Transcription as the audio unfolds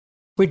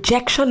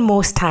Rejection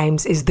most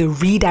times is the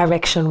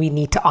redirection we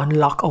need to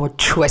unlock our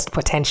truest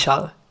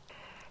potential.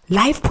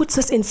 Life puts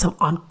us in some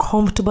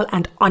uncomfortable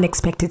and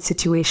unexpected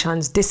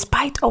situations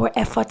despite our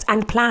efforts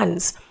and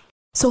plans.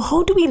 So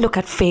how do we look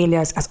at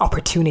failures as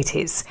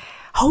opportunities?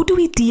 How do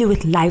we deal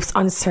with life's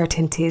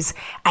uncertainties,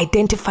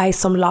 identify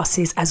some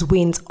losses as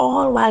wins,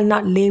 all while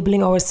not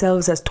labeling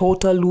ourselves as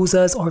total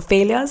losers or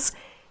failures?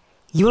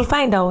 You'll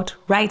find out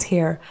right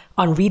here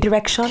on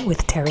Redirection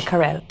with Terry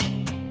Carell.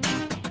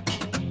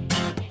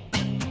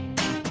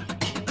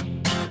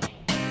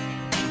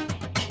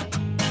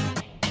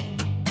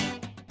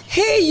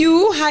 Hey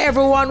you, hi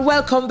everyone,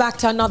 welcome back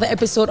to another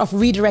episode of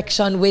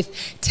Redirection with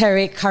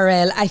Terry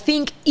Carell. I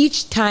think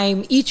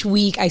each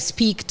week I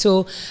speak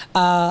to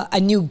a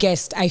new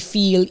guest, I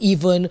feel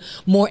even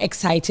more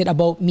excited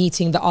about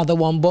meeting the other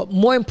one. But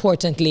more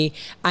importantly,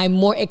 I'm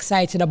more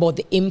excited about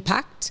the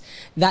impact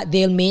that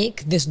they'll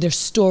make, their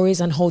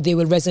stories and how they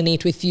will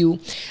resonate with you.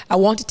 I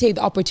want to take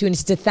the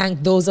opportunity to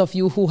thank those of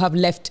you who have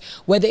left,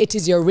 whether it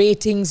is your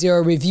ratings,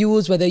 your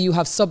reviews, whether you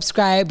have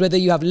subscribed, whether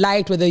you have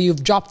liked, whether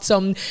you've dropped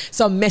some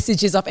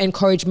messages of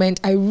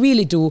encouragement. I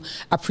really do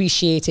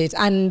appreciate it.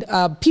 And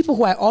people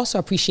who I also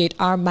appreciate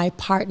are my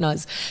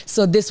partners.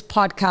 So this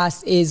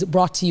podcast is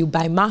brought to you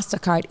by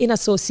MasterCard in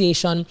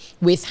association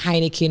with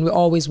Heineken. We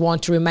always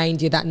want to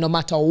remind you that no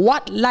matter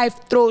what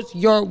life throws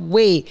your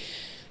way,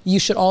 you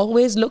should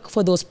always look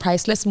for those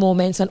priceless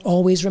moments and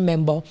always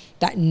remember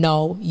that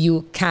now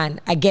you can.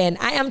 Again,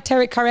 I am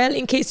Terry Carell.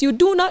 In case you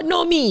do not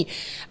know me,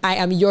 I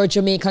am your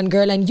Jamaican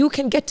girl, and you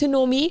can get to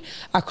know me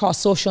across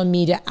social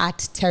media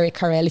at Terry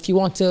Carell. If you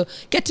want to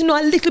get to know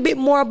a little bit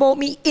more about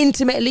me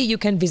intimately, you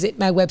can visit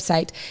my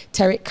website,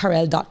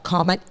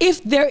 terrycarell.com. And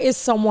if there is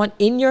someone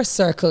in your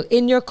circle,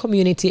 in your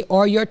community,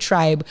 or your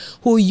tribe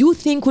who you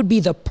think would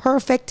be the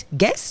perfect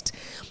guest,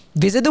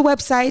 visit the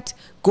website,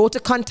 go to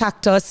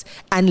contact us,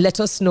 and let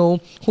us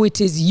know who it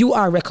is you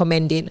are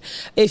recommending.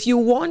 If you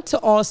want to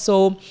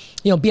also,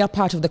 be a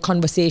part of the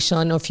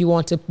conversation, or if you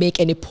want to make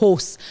any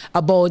posts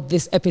about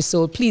this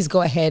episode, please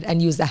go ahead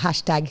and use the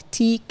hashtag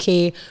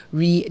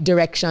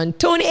TKRedirection.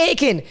 Tony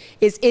Aiken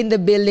is in the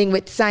building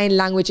with sign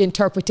language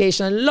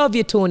interpretation. Love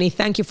you, Tony.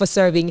 Thank you for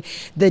serving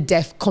the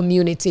deaf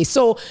community.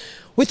 So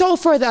without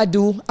further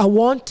ado, I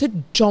want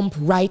to jump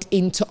right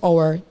into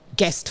our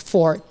guest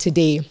for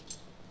today.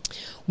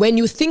 When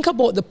you think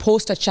about the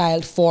poster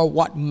child for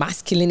what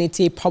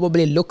masculinity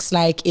probably looks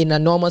like in a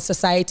normal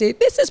society,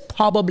 this is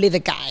probably the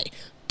guy.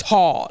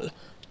 Tall,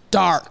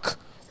 dark,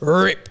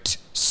 ripped,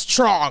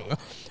 strong,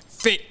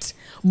 fit.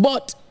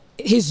 But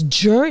his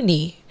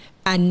journey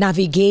and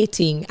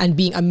navigating and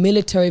being a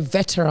military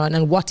veteran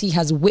and what he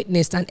has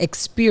witnessed and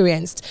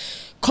experienced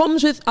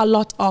comes with a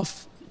lot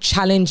of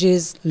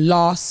challenges,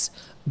 loss,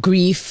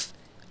 grief,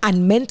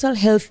 and mental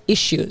health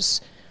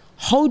issues.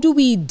 How do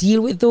we deal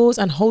with those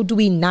and how do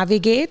we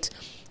navigate?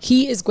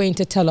 He is going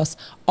to tell us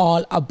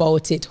all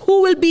about it.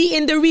 Who will be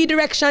in the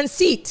redirection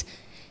seat?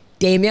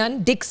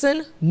 Damian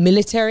Dixon,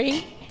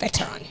 military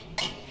veteran.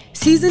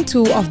 Season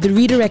 2 of the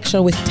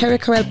Redirection with Terry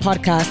Carell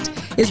podcast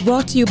is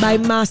brought to you by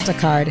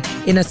MasterCard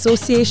in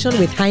association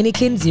with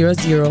Heineken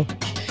 00.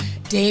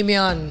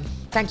 Damian,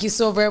 thank you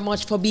so very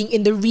much for being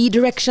in the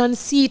redirection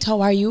seat.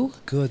 How are you?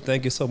 Good.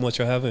 Thank you so much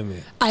for having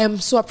me. I am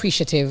so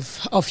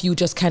appreciative of you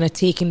just kind of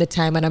taking the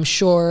time. And I'm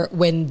sure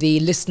when the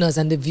listeners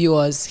and the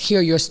viewers hear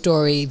your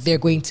story, they're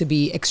going to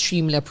be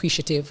extremely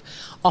appreciative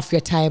of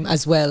your time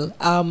as well.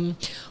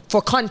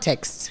 For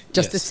context,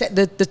 just to set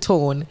the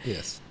tone.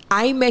 Yes.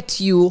 I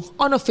met you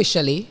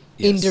unofficially,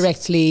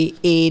 indirectly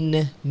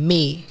in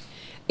May.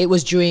 It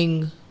was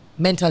during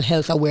Mental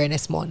Health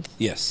Awareness Month.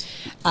 Yes.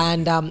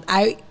 And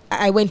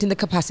I went in the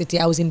capacity,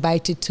 I was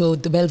invited to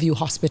the Bellevue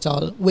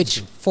Hospital, which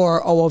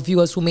for our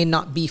viewers who may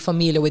not be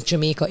familiar with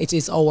Jamaica, it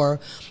is our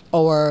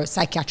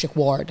psychiatric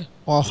ward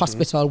or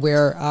hospital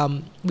where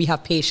we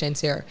have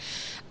patients here.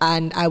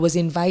 And I was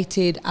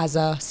invited as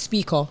a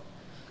speaker,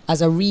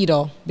 as a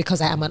reader,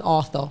 because I am an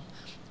author.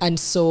 And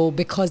so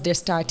because they're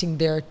starting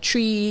their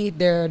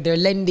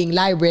lending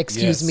library,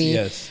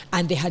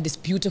 and they had this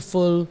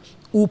beautiful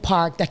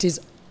park that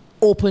is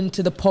open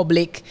to the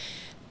public.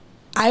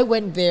 I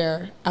went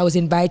there, I was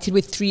invited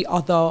with 3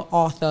 other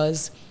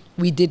authors.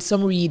 We did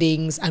some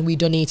readings and we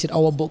donated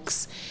our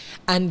books.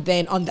 And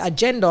then on the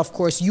agenda, of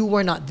course, you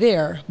were not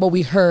there, but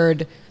we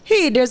heard,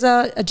 hey, there's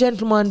a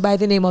gentleman by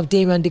the name of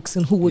Damian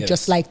Dixon who would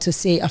just like to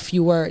say a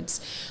few words.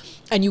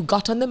 And you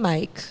got on the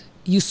mic,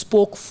 you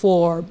spoke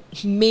for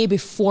maybe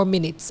 4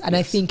 minutes. And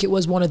I think it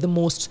was one of the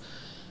most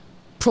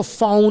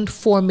profound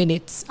 4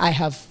 minutes I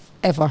have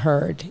ever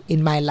heard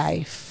in my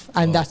life.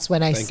 And that's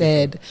when I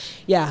said,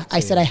 I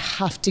said, I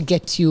have to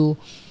get you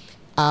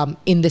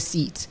in the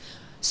seat.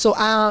 So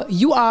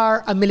you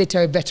are a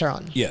military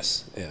veteran.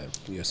 Yes,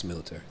 U.S.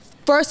 military.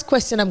 First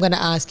question I'm going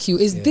to ask you,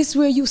 is this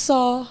where you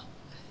saw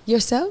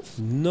yourself?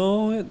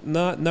 No,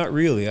 not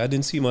really. I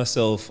didn't see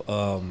myself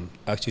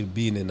actually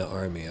being in the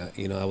Army.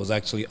 I was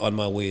actually on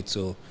my way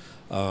to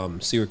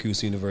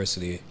Syracuse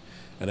University,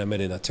 and I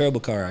met in a terrible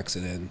car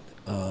accident.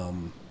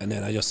 And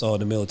then I just saw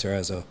the military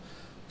as a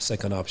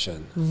second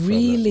option.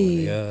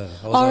 Really? Yeah.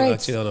 I was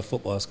actually on a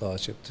football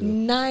scholarship to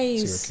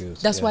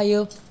Syracuse. That's why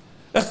you...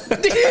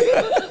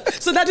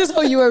 So that is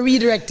how you were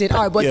redirected.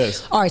 All right, but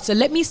yes. All right, so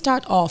let me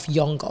start off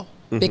younger.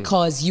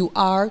 Because you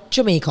are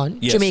Jamaican,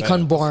 yes,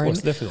 Jamaican born, of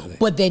course, definitely.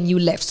 But then you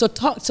left. So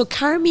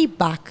carry me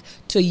back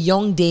to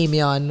young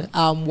Damion,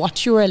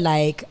 what you were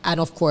like, and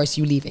of course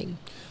you leaving.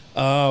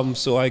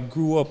 So I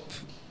grew up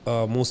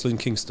mostly in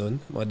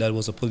Kingston. My dad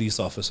was a police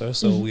officer,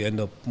 so we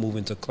ended up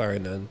moving to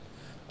Clarendon.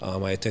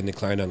 I attended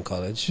Clarendon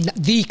College.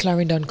 The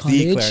Clarendon College.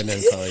 The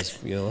Clarendon College,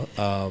 you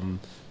know.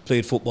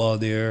 Played football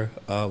there.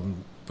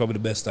 Probably the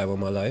best time of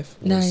my life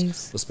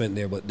was spent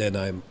there, but then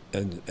I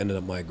ended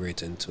up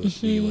migrating to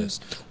the US.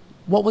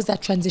 What was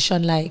that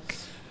transition like?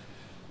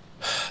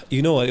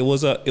 You know, it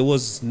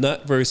was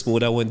not very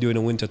smooth. I went during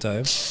the winter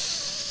time.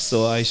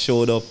 So I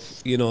showed up,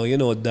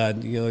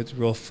 Dad, it's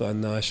rough,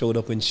 and I showed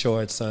up in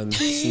shorts and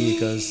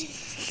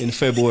sneakers in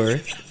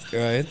February,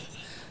 right?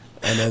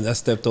 And then I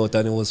stepped out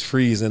and it was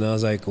freezing. I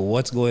was like,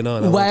 what's going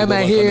on? Why am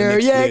I here?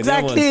 Yeah,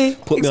 exactly.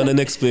 Put me on the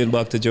next plane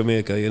back to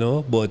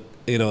Jamaica, But,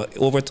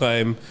 over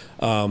time,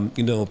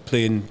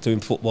 playing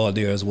football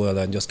there as well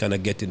and just kind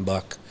of getting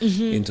back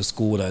into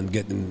school and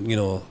getting,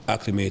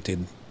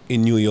 acclimated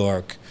in New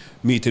York,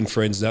 meeting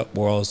friends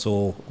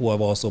who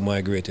have also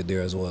migrated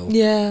there as well.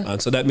 Yeah.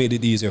 And so that made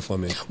it easier for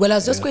me. Well, I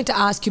was just going to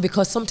ask you,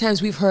 because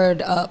sometimes we've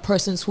heard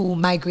persons who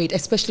migrate,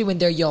 especially when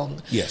they're young.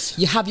 Yes.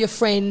 You have your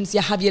friends,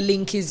 you have your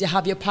linkies, you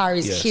have your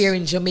paris here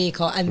in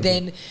Jamaica, and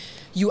then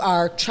you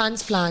are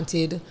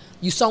transplanted.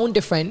 You sound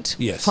different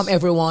from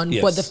everyone,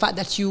 but the fact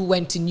that you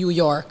went to New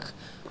York,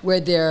 where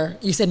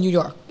you said New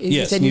York.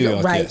 You said New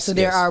York, right? So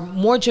there are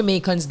more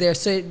Jamaicans there,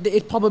 so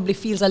it probably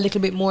feels a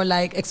little bit more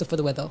like, except for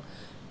the weather,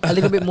 a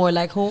little bit more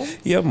like home.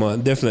 Yeah,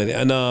 man, definitely.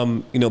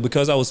 And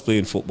because I was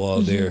playing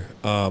football there,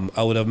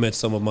 I would have met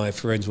some of my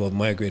friends who have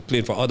migrated,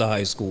 playing for other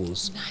high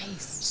schools.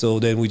 Nice. So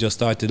then we just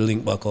started to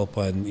link back up,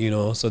 and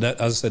so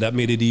that, as I said, that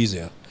made it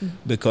easier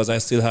because I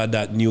still had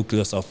that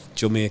nucleus of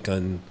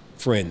Jamaican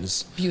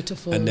friends.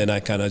 Beautiful. And then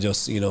I kind of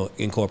just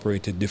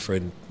incorporated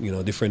different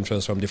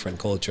friends from different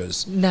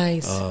cultures.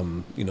 Nice.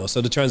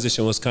 So the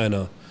transition was kind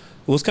of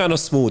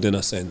smooth in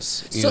a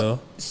sense.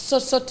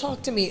 So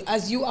talk to me.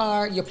 As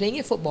you're playing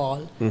your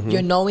football.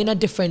 You're now in a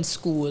different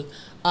school.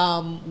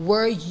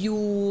 Were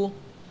you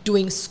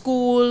doing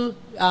school,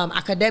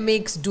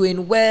 academics,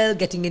 doing well,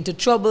 getting into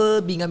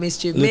trouble, being a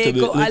mischief maker?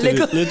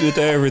 Little bit of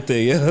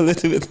everything. Yeah, a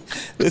little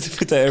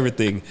bit of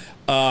everything.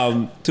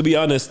 To be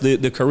honest,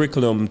 the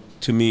curriculum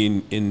to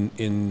me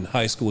in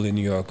high school in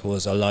New York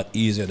was a lot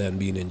easier than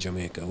being in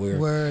Jamaica.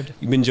 Word.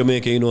 In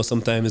Jamaica,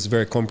 sometimes it's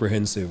very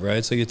comprehensive,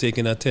 right? So you're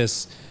taking a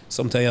test.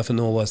 Sometimes you have to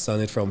know what's on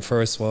it from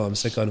first form,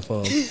 second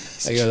form.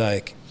 And you're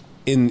like,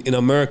 in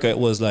America, it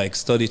was like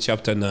study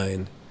chapter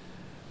 9.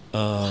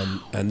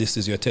 And this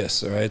is your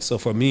test, right? So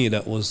for me,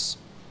 that was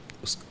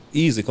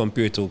easy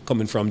compared to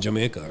coming from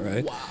Jamaica,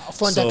 right? Wow,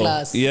 front of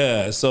class.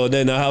 Yeah, so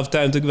then I have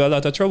time to give a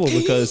lot of trouble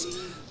because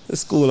the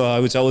school,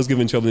 which I was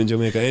giving trouble in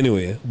Jamaica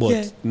anyway,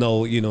 but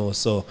now,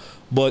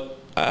 but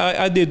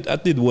I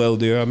did well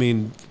there. I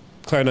mean,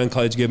 Clarendon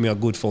College gave me a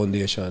good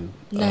foundation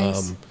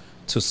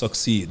to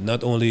succeed,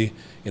 not only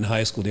in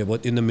high school there,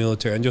 but in the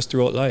military and just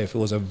throughout life. It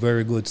was a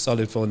very good,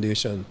 solid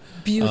foundation.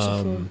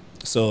 Beautiful.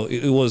 So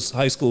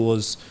high school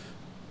was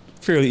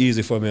fairly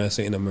easy for me, I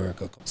say, in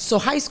America. So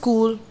high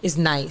school is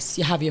nice.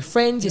 You have your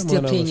friends, you're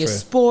still playing your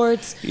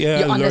sports. Yeah,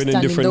 you're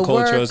learning different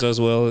cultures work. as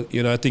well.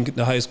 I think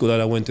the high school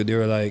that I went to, there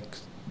were like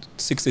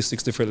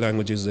 66 different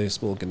languages they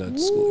spoke in that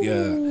school.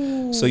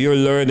 Yeah. So you're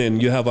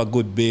learning, you have a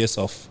good base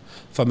of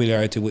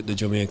familiarity with the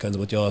Jamaicans,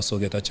 but you also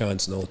get a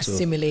chance now to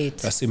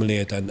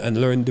assimilate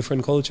and learn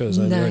different cultures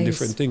and learn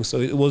different things.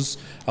 So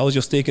I was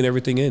just taking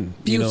everything in.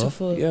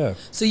 Beautiful. Yeah.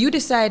 So you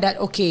decide that,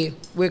 okay,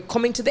 we're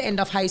coming to the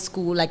end of high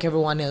school like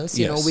everyone else.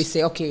 You know, we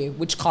say, okay,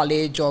 which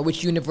college or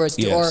which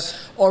university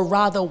or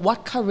rather,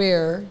 what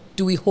career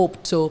do we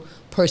hope to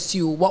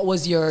pursue? What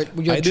was your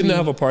dream? I didn't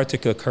have a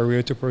particular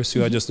career to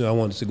pursue. I just knew I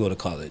wanted to go to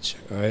college,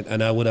 right?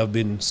 And I would have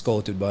been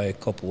scouted by a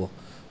couple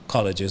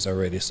colleges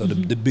already. So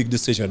the big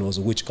decision was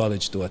which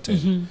college to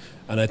attend.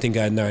 And I think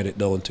I narrowed it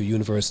down to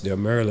University of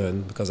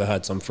Maryland because I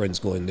had some friends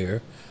going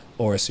there,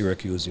 or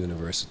Syracuse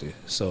University.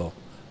 So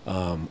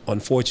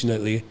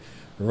unfortunately,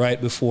 right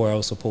before I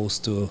was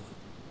supposed to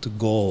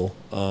go,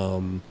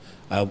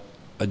 a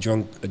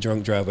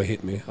drunk driver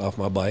hit me off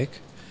my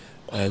bike.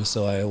 And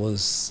so I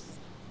was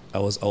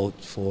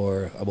out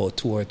for about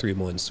 2 or 3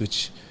 months,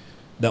 which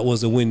that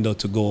was a window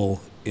to go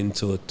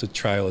into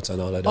tryouts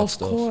and all of that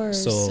stuff. Of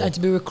course, so, and to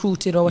be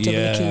recruited or whatever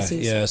the case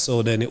is. Yeah,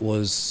 so then it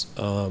was,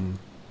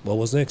 what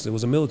was next? It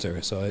was a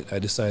military. So I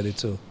decided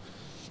to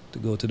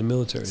go to the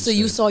military. So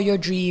you saw your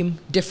dream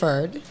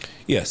deferred?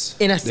 Yes,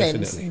 in a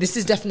sense. This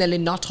is definitely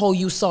not how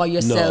you saw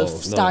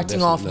yourself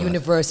starting off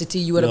university.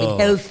 You would have been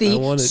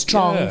healthy,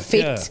 strong,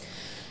 fit.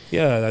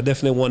 Yeah, I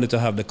definitely wanted to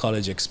have the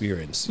college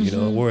experience.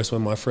 Worse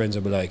when my friends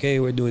would be like, hey,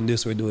 we're doing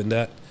this, we're doing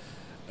that.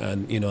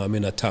 And, I'm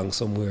in a tank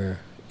somewhere,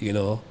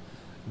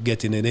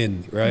 getting it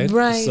in, right?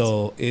 Right.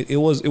 So it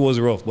was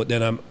rough, but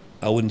then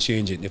I wouldn't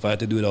change it. If I had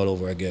to do it all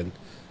over again,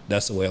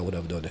 that's the way I would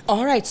have done it.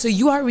 All right, so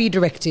you are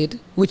redirected,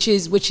 which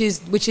is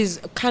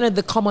kind of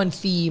the common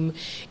theme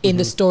in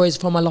the stories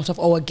from a lot of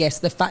our guests.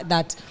 The fact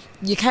that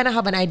you kind of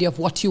have an idea of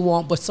what you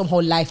want, but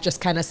somehow life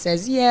just kind of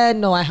says, yeah,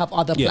 no, I have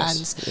other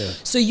plans. Yeah.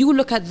 So you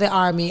look at the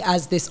army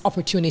as this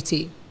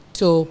opportunity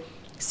to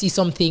see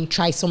something,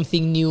 try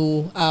something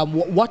new.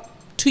 What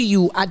to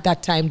you at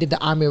that time did the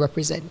army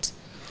represent?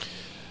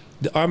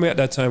 The army at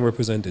that time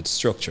represented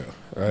structure,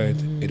 right?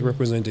 It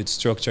represented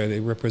structure.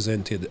 It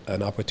represented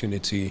an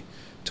opportunity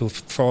to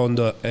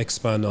further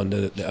expand on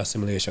the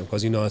assimilation.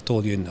 Because, I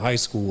told you in high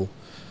school,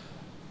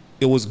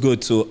 it was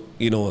good to,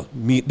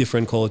 meet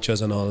different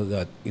cultures and all of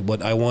that.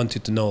 But I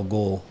wanted to now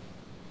go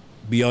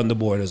beyond the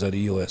borders of the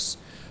U.S.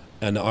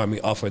 And the Army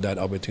offered that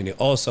opportunity.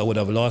 Also, I would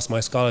have lost my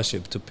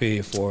scholarship to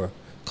pay for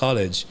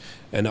college.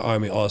 And the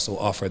Army also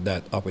offered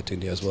that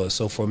opportunity as well.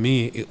 So for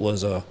me, it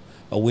was a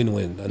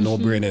win-win, a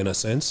no-brainer in a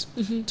sense,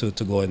 to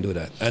go and do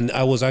that. And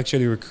I was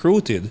actually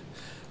recruited.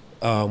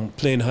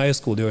 Playing high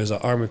school, there was an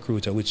army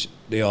recruiter, which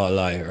they all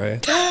lie,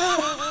 right?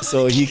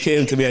 So he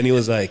came to me and he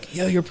was like,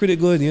 "Yeah, you're pretty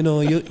good.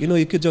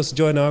 You could just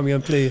join the army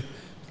and play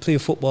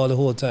football the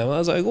whole time." I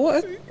was like,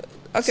 "What?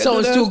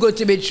 Sounds too good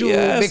to be true."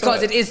 Yeah, because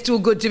so it is too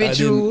good to be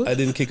true. I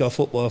didn't kick a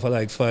football for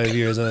like 5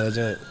 years,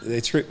 and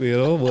they tricked me,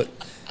 But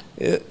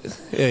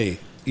hey.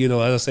 As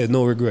I said,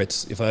 no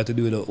regrets. If I had to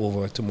do it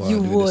over tomorrow,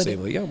 I'd do the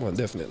same way. Yeah, man,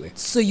 definitely.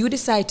 So you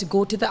decide to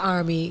go to the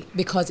army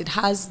because it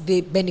has the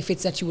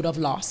benefits that you would have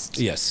lost.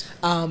 Yes.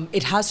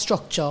 It has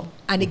structure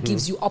and it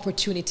gives you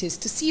opportunities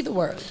to see the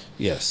world.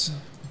 Yes.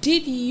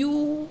 Did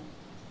you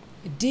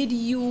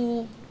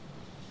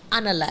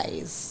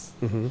analyze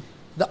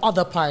the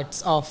other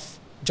parts of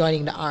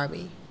joining the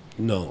army?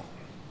 No,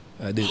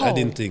 I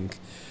didn't think,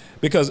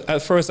 because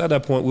at first at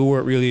that point we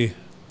weren't really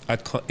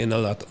in a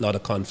lot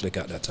of conflict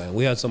at that time.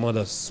 We had some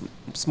other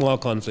small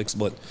conflicts,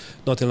 but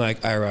nothing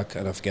like Iraq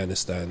and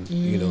Afghanistan.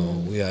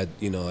 We had,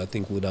 I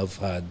think we'd have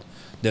had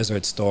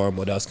Desert Storm,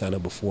 but that's kind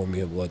of before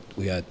me. But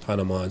we had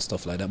Panama and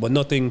stuff like that, but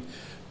nothing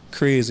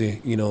crazy,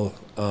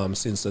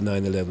 since the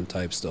 9/11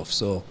 type stuff.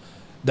 So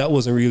that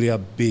wasn't really a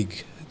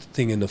big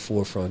thing in the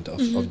forefront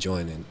of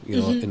joining,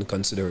 in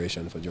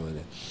consideration for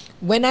joining.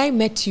 When I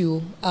met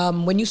you,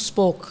 when you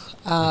spoke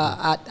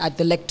at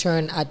the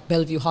lectern at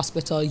Bellevue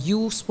Hospital,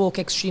 you spoke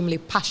extremely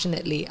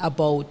passionately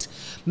about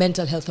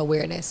mental health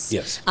awareness.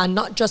 Yes. And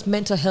not just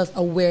mental health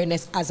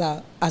awareness as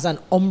an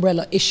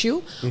umbrella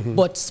issue,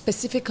 but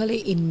specifically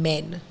in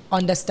men,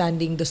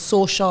 understanding the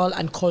social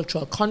and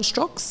cultural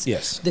constructs,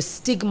 yes, the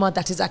stigma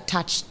that is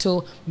attached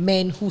to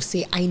men who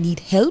say, I need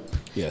help,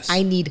 yes,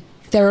 I need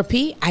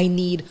therapy, I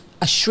need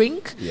a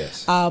shrink.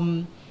 Yes.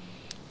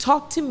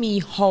 Talk to me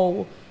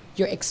how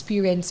your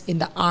experience in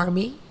the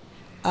army,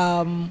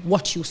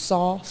 what you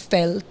saw,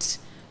 felt,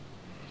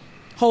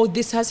 how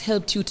this has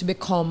helped you to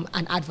become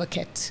an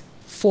advocate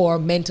for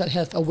mental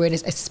health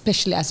awareness,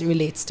 especially as it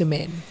relates to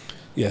men.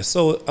 Yeah,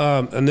 so,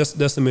 and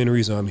that's the main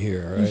reason I'm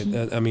here,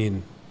 right? I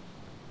mean,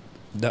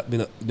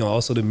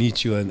 also to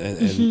meet you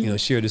and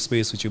share the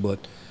space with you, but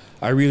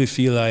I really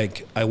feel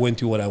like I went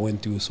through what I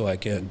went through so I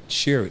can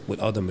share it with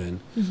other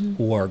men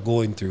who are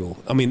going through,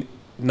 I mean,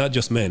 not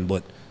just men,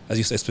 but as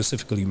you said,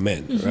 specifically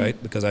men, right?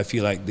 Because I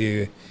feel like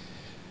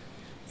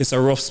it's a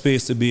rough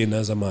space to be in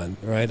as a man,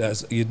 right?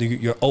 As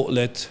your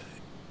outlet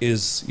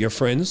is your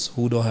friends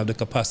who don't have the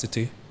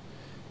capacity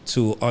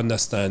to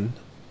understand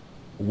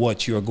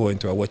what you're going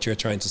through or what you're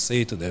trying to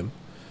say to them.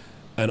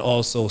 And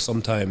also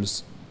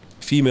sometimes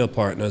female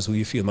partners who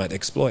you feel might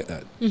exploit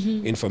that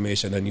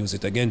information and use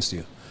it against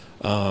you.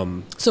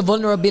 So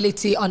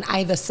vulnerability on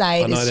either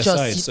side on is either just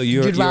side. So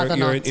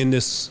you're in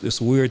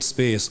this weird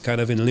space, kind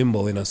of in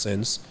limbo in a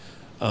sense,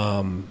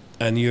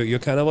 and you're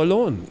kind of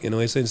alone.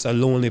 It's a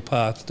lonely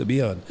path to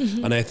be on.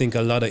 And I think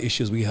a lot of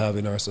issues we have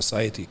in our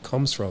society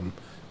comes from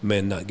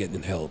men not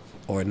getting help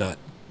or not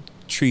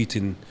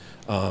treating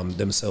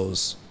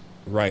themselves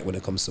right when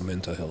it comes to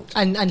mental health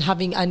and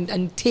having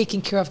and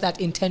taking care of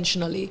that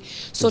intentionally.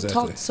 So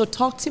exactly.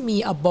 talk to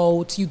me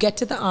about, you get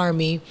to the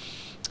army.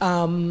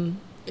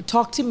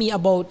 Talk to me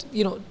about,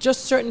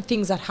 just certain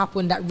things that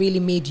happened that really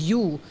made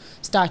you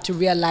start to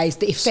realize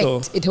the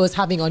effect it was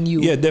having on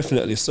you. Yeah,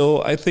 definitely.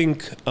 So I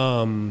think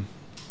I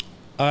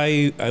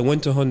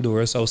went to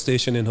Honduras. I was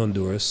stationed in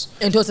Honduras.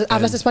 Entonces,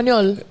 ¿hablas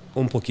español?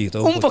 Un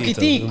poquitico.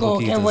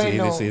 Qué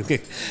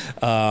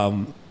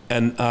bueno.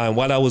 And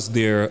while I was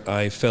there,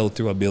 I fell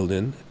through a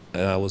building,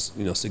 and I was,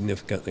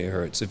 significantly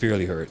hurt,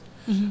 severely hurt.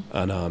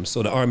 And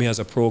so the Army has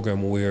a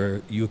program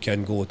where you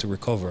can go to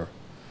recover.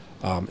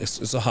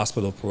 It's a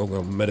hospital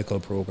program, medical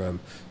program.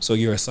 So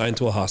you're assigned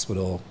to a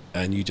hospital,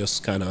 and you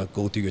just kind of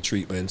go through your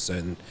treatments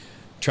and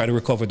try to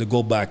recover to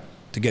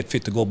get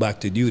fit to go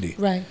back to duty.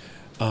 Right.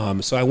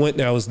 So I went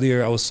there. I was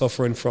there. I was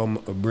suffering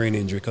from a brain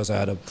injury because I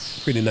had a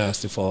pretty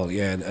nasty fall,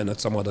 and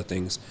some other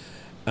things.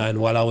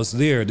 And while I was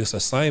there, this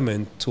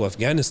assignment to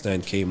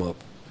Afghanistan came up,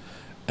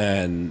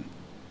 and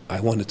I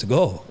wanted to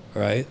go,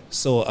 right?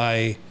 So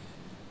I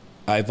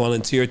I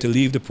volunteered to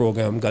leave the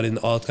program, got in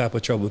all type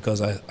of trouble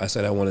because I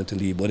said I wanted to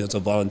leave, but it's a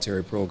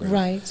voluntary program.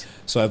 Right.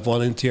 So I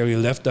voluntarily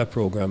left that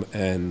program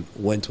and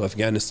went to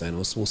Afghanistan. It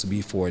was supposed to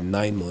be for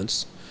 9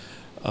 months.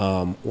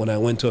 When I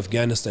went to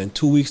Afghanistan,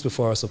 2 weeks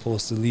before I was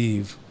supposed to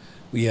leave,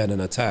 we had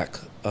an attack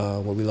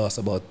where we lost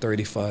about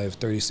 35,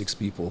 36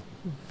 people.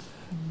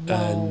 Wow.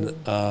 And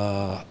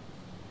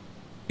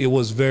it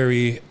was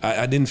I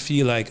didn't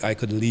feel like I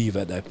could leave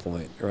at that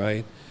point,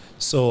 right?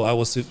 So I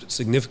was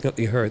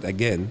significantly hurt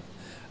again.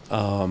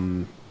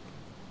 And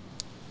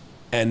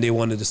they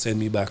wanted to send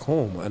me back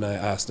home. And I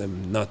asked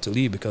them not to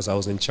leave because I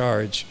was in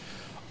charge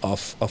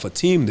of a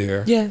team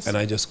there. Yes. And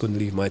I just couldn't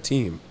leave my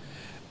team.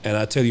 And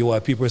I tell you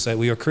why people say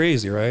we are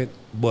crazy, right?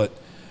 But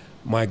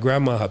my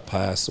grandma had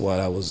passed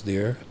while I was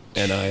there.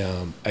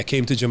 And I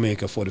came to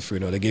Jamaica for the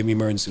funeral. They gave me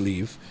emergency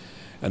leave.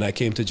 And I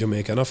came to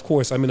Jamaica. And of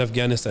course, I'm in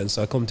Afghanistan,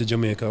 so I come to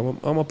Jamaica.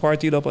 I'm a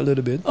partied up a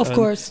little bit. Of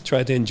course.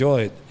 Try to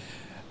enjoy it.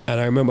 And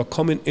I remember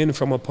coming in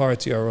from a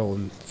party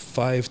around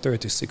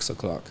 5:30, 6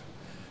 o'clock.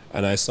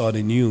 And I saw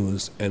the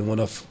news, and one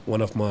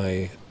of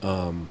my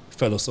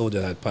fellow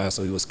soldiers had passed,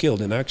 so he was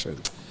killed in action.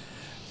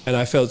 And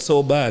I felt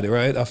so bad,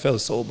 right? I felt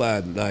so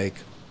bad. Like,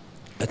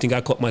 I think I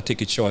cut my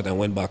ticket short and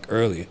went back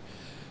early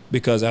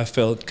because I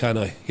felt kind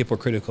of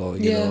hypocritical,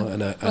 you know?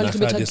 And I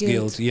felt this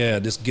guilt. Yeah,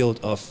 this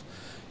guilt of,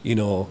 you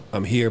know,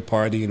 I'm here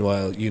partying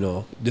while, you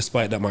know,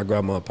 despite that my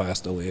grandma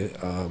passed away.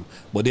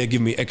 But they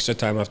give me extra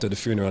time after the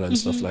funeral and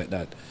stuff like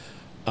that.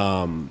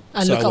 And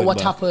so look at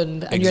what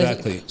happened. And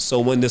exactly. So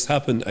when this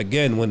happened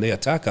again, when the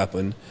attack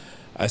happened,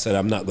 I said,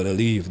 I'm not going to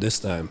leave this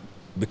time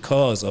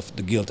because of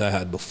the guilt I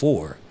had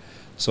before.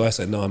 So I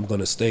said, no, I'm going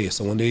to stay.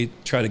 So when they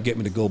tried to get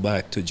me to go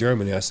back to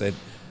Germany, I said,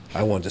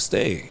 I want to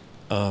stay.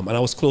 And I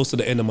was close to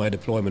the end of my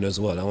deployment as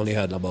well. I only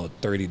had about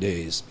 30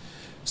 days.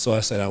 So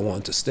I said, I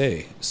want to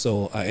stay.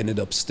 So I ended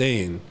up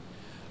staying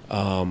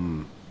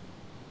another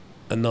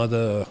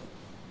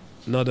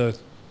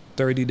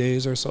 30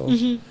 days or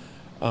so.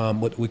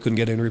 But we couldn't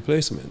get any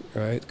replacement,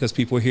 right? Because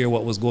people hear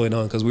what was going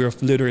on, because we were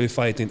literally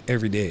fighting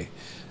every day.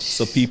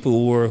 So people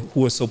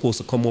who were supposed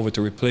to come over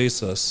to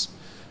replace us,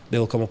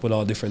 they'll come up with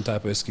all different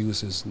type of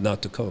excuses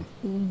not to come.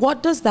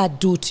 What does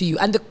that do to you?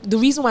 And the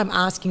reason why I'm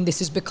asking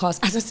this is because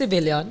as a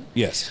civilian,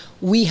 yes,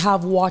 we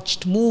have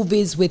watched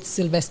movies with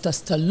Sylvester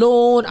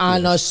Stallone,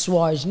 Arnold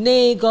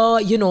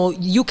Schwarzenegger, you know,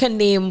 you can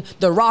name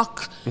The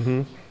Rock,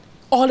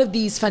 all of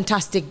these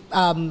fantastic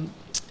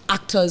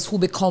actors who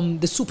become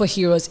the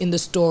superheroes in the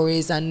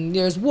stories, and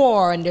there's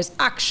war and there's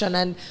action,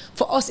 and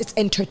for us it's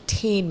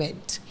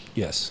entertainment.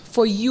 Yes.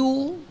 For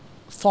you,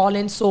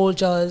 fallen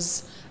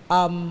soldiers,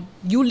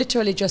 you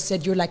literally just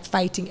said you're like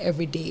fighting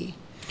every day.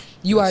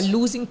 You are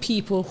losing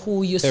people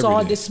who you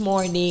saw this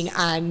morning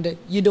and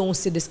you don't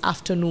see this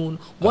afternoon.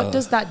 What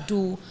does that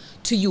do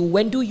to you?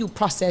 When do you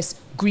process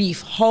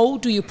grief? How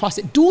do you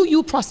process? Do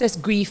you process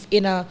grief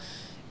in a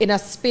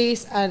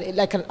space and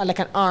like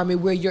an army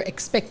where you're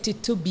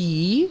expected to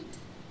be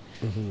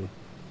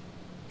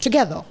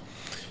together?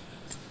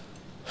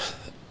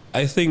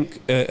 I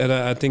think, and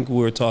I think we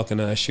were talking,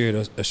 and I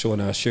shared a show,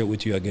 and I'll share it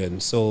with you again.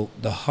 So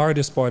the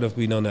hardest part of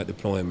being on that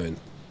deployment,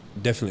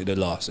 definitely the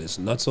losses.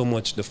 Not so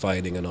much the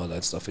fighting and all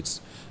that stuff. It's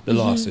the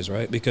losses,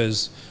 right?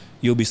 Because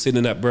you'll be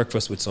sitting at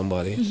breakfast with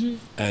somebody,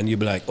 and you'll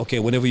be like, okay,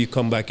 whenever you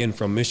come back in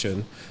from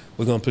mission,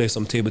 we're going to play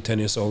some table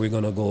tennis, or we're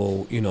going to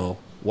go, you know,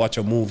 watch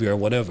a movie or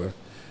whatever.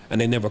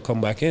 And they never come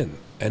back in.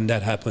 And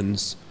that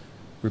happens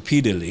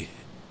repeatedly,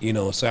 you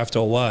know. So after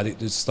a while, it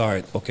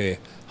start, okay,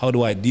 how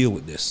do I deal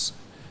with this?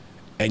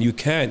 And you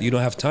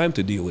don't have time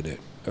to deal with it,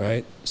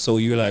 right? So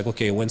you're like,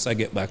 okay, once I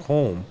get back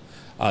home,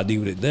 I'll deal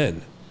with it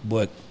then.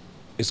 But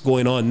it's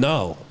going on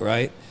now,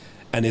 right?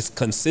 And it's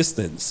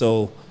consistent.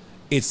 So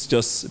it's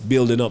just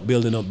building up.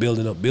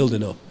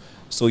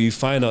 So you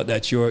find out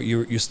that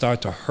you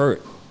start to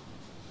hurt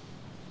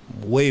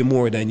way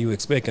more than you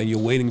expect, and you're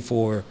waiting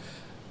for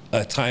a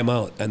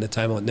timeout, and the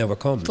timeout never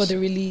comes. For the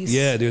release.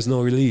 Yeah, there's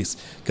no release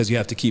because you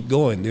have to keep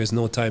going. There's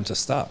no time to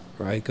stop,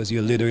 right? Because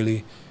you're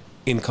literally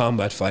in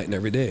combat fighting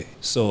every day.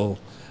 So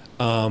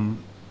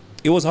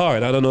it was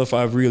hard. I don't know if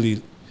I've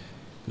really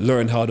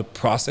learned how to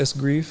process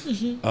grief,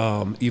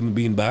 even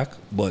being back,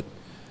 but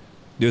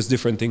there's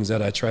different things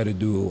that I try to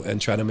do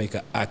and try to make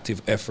an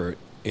active effort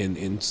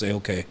in say,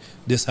 okay,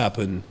 this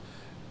happened.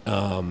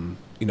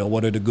 You know,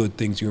 what are the good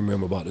things you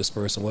remember about this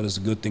person? What is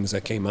the good things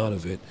that came out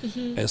of it?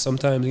 And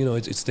sometimes, you know,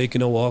 it's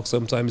taking a walk.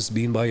 Sometimes it's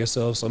being by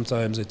yourself.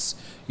 Sometimes it's,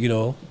 you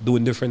know,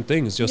 doing different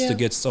things just to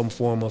get some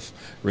form of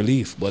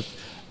relief. But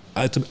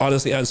to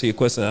honestly answer your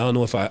question, I don't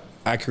know if I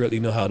accurately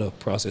know how to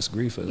process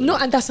grief. No,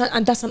 and that's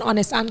an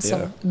honest answer.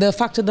 Yeah. The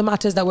fact of the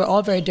matter is that we're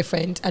all very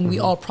different, and we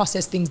all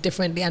process things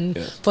differently. And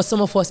for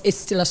some of us, it's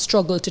still a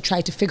struggle to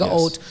try to figure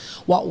out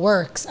what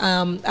works.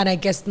 And I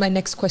guess my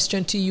next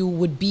question to you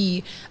would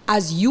be,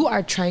 as you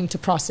are trying to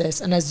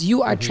process and as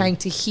you are trying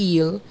to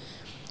heal,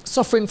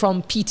 suffering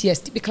from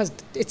PTSD, because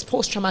it's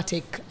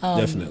post-traumatic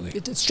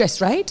stress,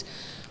 right?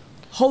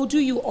 How do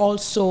you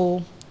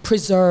also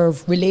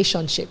preserve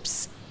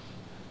relationships?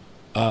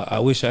 I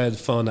wish I had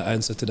found the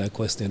answer to that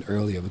question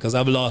earlier, because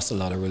I've lost a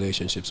lot of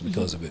relationships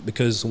because of it.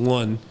 Because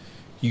one,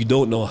 you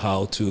don't know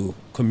how to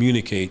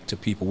communicate to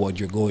people what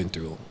you're going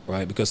through,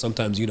 right? Because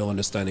sometimes you don't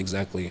understand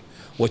exactly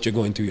what you're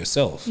going through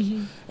yourself.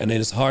 And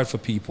then it's hard for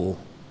people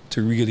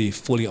to really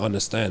fully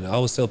understand. I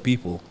always tell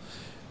people,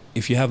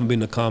 if you haven't been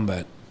to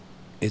combat,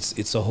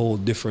 it's a whole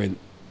different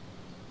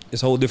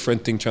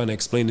thing trying to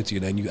explain it to you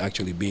than you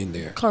actually being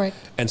there. Correct.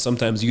 And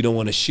sometimes you don't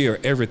want to share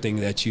everything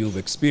that you've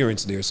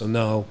experienced there. So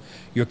now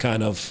you're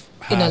kind of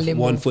half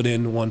one foot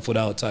in, one foot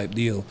out type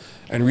deal.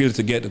 And really,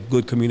 to get a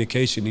good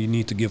communication, you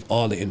need to give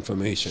all the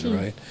information,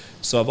 right?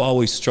 So I've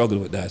always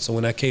struggled with that. So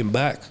when I came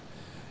back,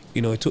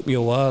 you know, it took me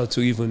a while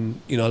to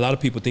even, you know, a lot of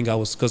people think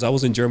because I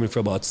was in Germany for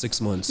about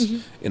 6 months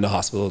in the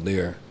hospital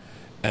there.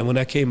 And when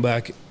I came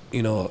back,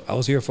 you know, I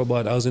was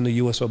in the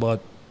US for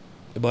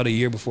about a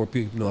year before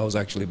people know I was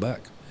actually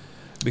back.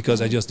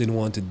 Because I just didn't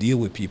want to deal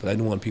with people. I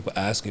didn't want people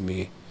asking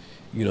me,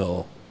 you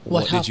know,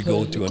 what did you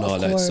go through and all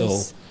that. So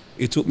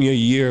it took me a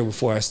year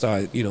before I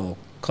started, you know,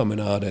 coming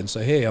out and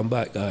say, hey, I'm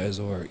back, guys,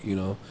 or, you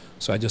know.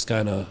 So I just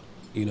kind of,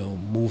 you know,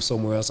 moved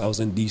somewhere else. I was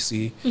in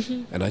D.C.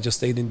 And I just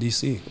stayed in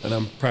D.C. And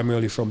I'm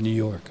primarily from New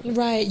York.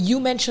 Right.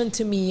 You mentioned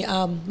to me,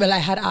 well, I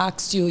had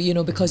asked you, you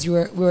know, because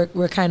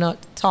we're kind of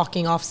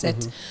talking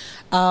offset.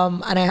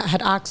 And I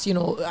had asked, you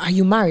know, are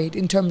you married,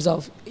 in terms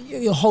of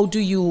how do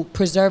you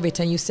preserve it?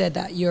 And you said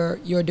that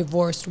you're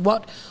divorced.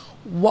 What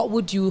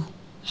would you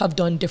have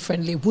done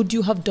differently? Would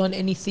you have done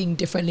anything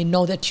differently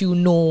now that you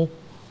know,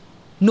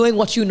 knowing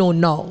what you know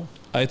now?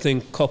 I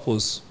think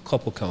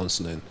couple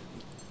counseling.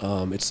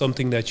 It's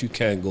something that you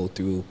can't go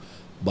through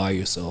by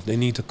yourself. They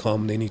need to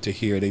come, they need to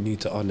hear, they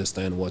need to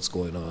understand what's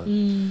going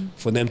on.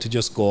 For them to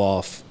just go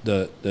off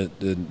the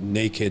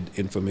naked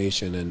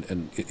information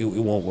and it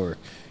won't work.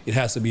 It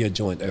has to be a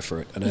joint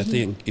effort. And I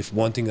think if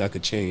one thing I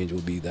could change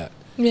would be that.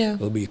 Yeah.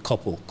 It'll be a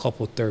couple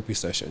therapy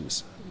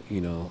sessions, you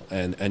know,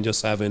 and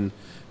just having,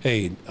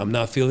 hey, I'm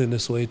not feeling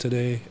this way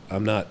today. I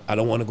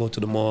don't want to go to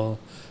the mall.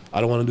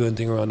 I don't want to do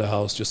anything around the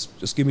house.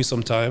 Just give me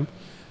some time.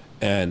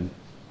 And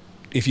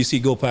if you see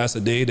go past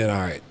a day, then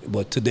all right.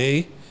 But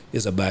today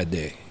is a bad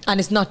day. And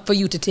it's not for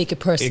you to take it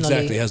personally.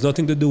 Exactly. It has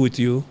nothing to do with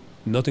you.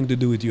 Nothing to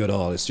do with you at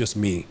all. It's just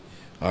me.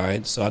 All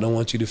right. So I don't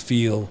want you to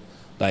feel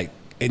like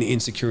any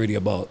insecurity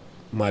about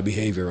my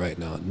behavior right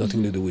now.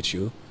 Nothing to do with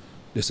you.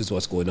 This is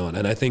what's going on.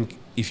 And I think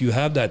if you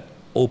have that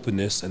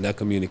openness and that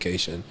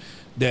communication,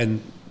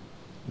 then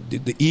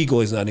the ego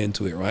is not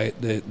into it, right?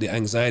 The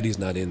anxiety is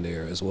not in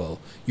there as well.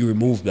 You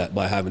remove that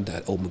by having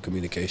that open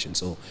communication.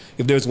 So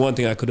if there's one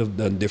thing I could have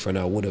done different,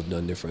 I would have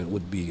done different,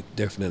 would be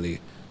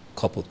definitely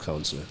couple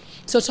counseling.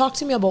 So talk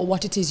to me about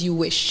what it is you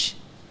wish,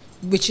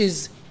 which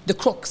is the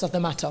crux of the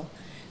matter.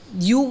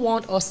 You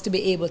want us to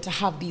be able to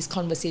have these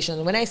conversations.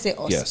 When I say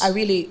us, yes.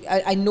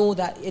 I know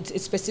that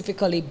it's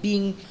specifically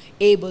being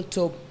able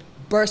to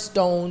burst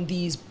down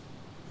these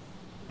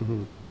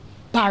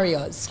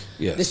barriers,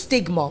 yes. The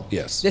stigma,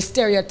 yes. The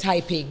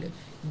stereotyping,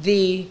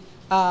 the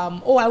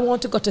I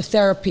want to go to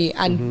therapy,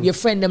 and your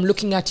friend them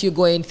looking at you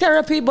going,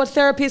 therapy, but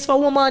therapy is for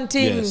woman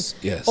things.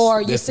 Yes,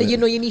 or you say, you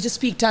know, you need to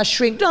speak to a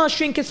shrink. No,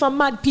 shrink is for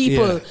mad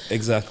people. Yeah,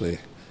 exactly.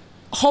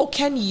 How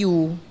can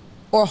you,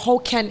 or how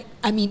can,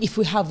 I mean, if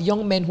we have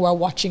young men who are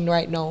watching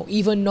right now,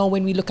 even now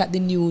when we look at the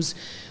news,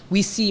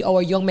 we see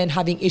our young men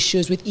having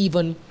issues with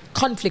even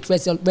conflict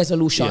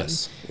resolution.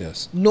 Yes,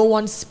 yes. No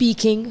one's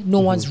speaking, no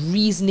one's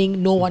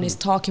reasoning, no one is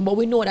talking, but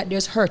we know that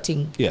there's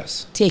hurting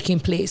taking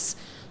place.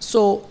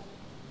 So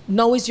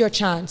now is your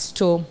chance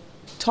to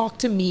talk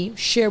to me,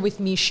 share with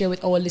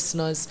our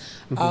listeners,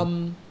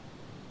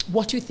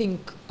 what you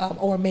think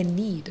our men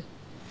need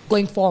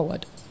going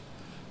forward.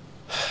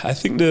 I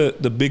think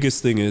the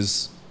biggest thing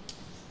is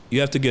you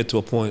have to get to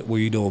a point where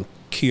you don't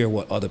care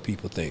what other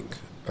people think,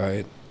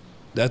 right?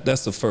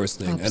 That's the first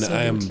thing. Absolutely. And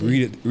I am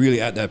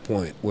really at that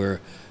point where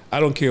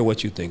I don't care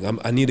what you think.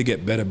 I need to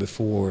get better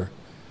before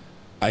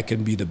I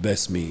can be the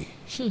best me,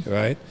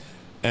 right?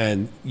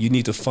 And you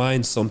need to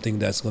find something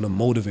that's going to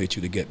motivate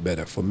you to get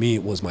better. For me,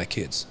 it was my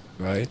kids,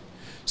 right?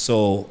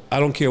 So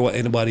I don't care what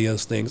anybody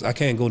else thinks. I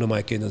can't go to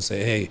my kids and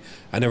say, hey,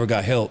 I never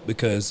got help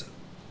because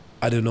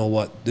I didn't know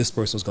what this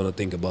person's going to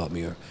think about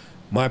me. Or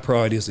my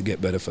priority is to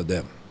get better for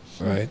them,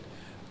 right?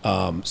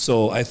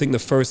 So I think the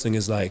first thing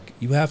is like,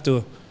 you have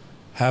to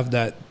have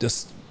that,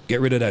 just get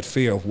rid of that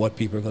fear of what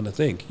people are going to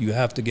think. You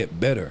have to get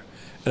better.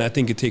 And I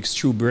think it takes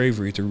true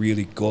bravery to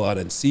really go out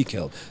and seek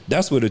help.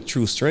 That's where the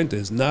true strength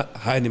is, not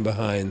hiding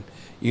behind,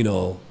 you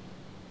know,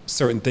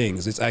 certain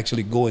things. It's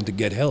actually going to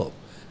get help.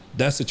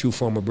 That's the true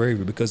form of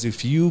bravery, because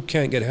if you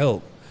can't get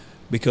help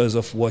because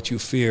of what you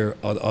fear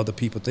other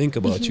people think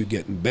about you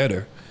getting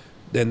better,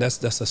 then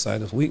that's a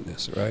sign of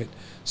weakness, right?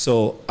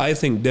 So I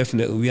think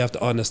definitely we have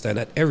to understand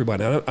that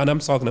everybody, and I'm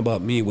talking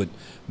about me with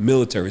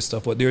military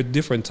stuff, but there are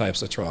different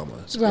types of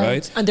traumas,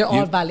 right? And they're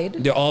all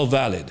valid. They're all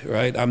valid,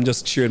 right? I'm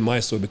just sharing my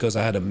story because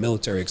I had a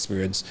military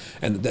experience,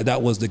 and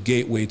that was the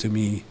gateway to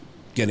me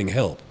getting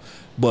help.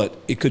 But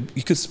it could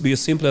be as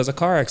simple as a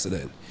car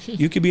accident.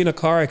 You could be in a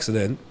car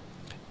accident,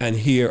 and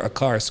hear a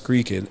car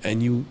squeaking,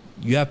 and you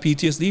have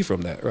PTSD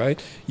from that,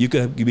 right? You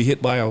could be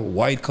hit by a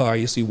white car,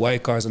 you see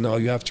white cars, and now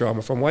you have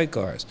trauma from white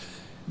cars.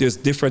 There's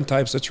different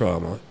types of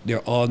trauma. They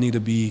all need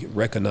to be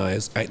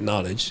recognized,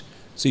 acknowledged,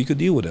 so you could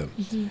deal with them.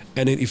 Mm-hmm.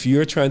 And if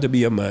you're trying to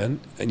be a man,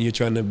 and you're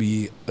trying to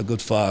be a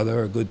good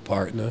father, a good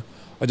partner,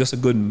 or just a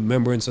good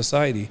member in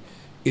society,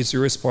 it's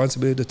your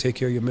responsibility to take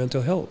care of your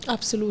mental health.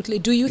 Absolutely.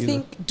 Do you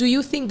think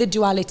the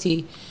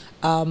duality,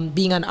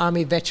 being an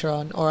army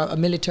veteran or a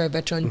military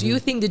veteran, do you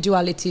think the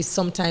duality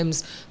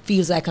sometimes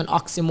feels like an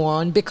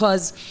oxymoron?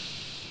 Because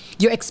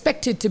you're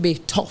expected to be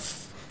tough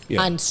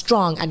and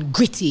strong and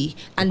gritty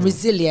and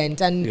resilient,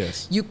 and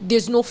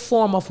there's no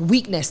form of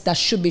weakness that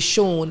should be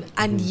shown,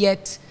 and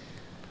yet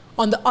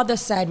on the other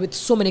side, with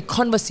so many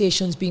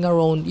conversations being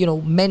around,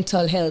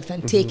 mental health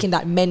and taking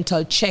that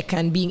mental check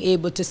and being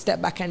able to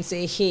step back and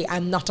say, hey,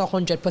 I'm not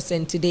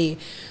 100% today.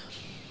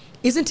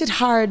 Isn't it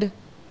hard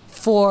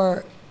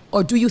or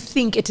do you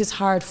think it is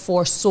hard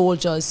for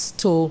soldiers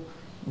to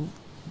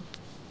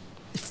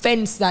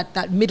fence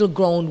that middle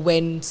ground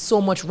when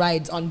so much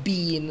rides on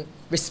being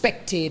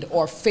respected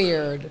or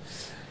feared?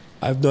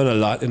 I've done a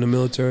lot in the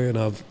military, and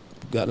I've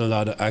gotten a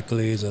lot of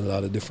accolades and a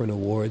lot of different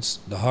awards.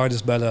 The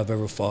hardest battle I've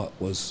ever fought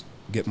was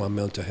get my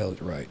mental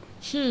health right.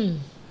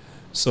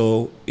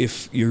 So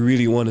if you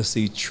really want to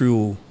see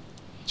true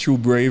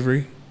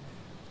bravery,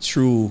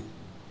 true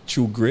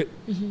grit,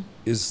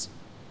 is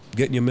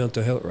getting your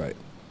mental health right.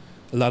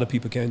 A lot of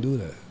people can't do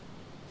that.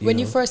 When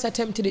you first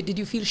attempted it, did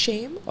you feel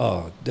shame?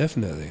 Oh,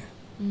 definitely.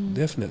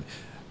 Definitely.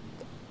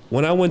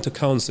 When I went to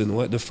counseling,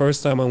 the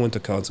first time I went to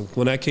counseling,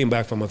 when I came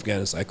back from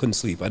Afghanistan, I couldn't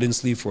sleep. I didn't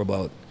sleep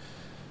for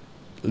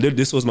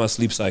this was my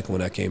sleep cycle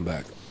when I came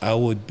back. I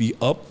would be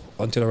up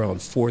until around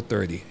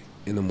 4:30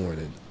 in the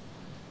morning,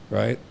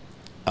 right?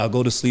 I'll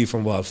go to sleep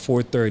from about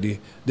 4:30.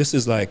 This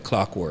is like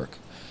clockwork.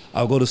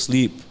 I'll go to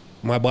sleep,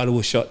 my body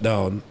will shut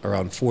down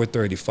around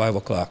 4:30, 5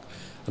 o'clock,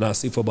 and I'll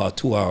sleep for about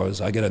 2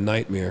 hours. I get a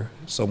nightmare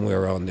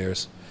somewhere around there.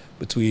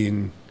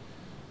 Between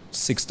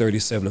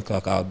 6:30, 7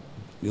 o'clock,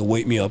 it'll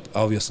wake me up,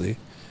 obviously.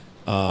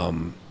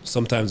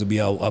 Sometimes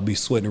I'll be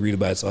sweating really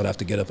bad, so I'd have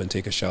to get up and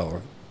take a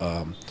shower.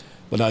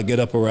 But I'll get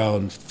up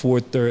around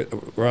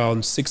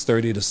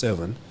 6:30 to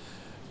 7,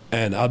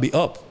 and I'll be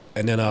up,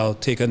 and then I'll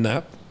take a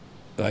nap,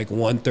 like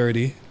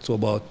 1:30 to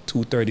about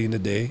 2:30 in the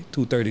day,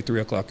 2:30,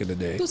 3 o'clock in the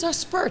day. Those are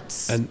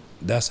spurts. And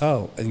that's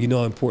how. And you know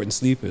how important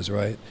sleep is,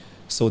 right?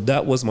 So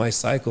that was my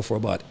cycle for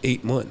about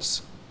 8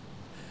 months.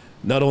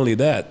 Not only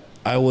that,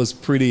 I was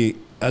pretty,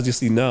 as you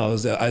see now,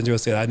 as Angela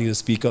said, I need to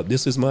speak up.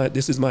 This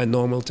is my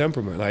normal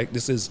temperament. Like,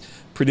 this is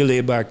pretty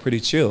laid back, pretty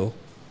chill.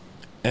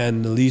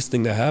 And the least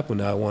thing that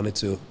happened, I wanted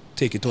to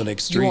take it to an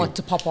extreme. You want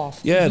to pop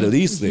off. Yeah, the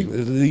least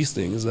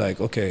thing is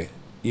like, okay,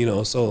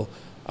 so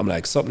I'm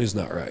like, something is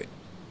not right.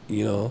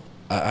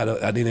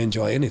 I didn't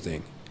enjoy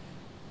anything.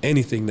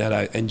 Anything that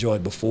I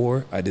enjoyed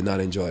before, I did not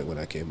enjoy it when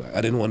I came back.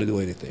 I didn't want to do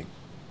anything,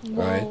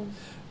 right?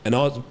 And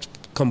I'll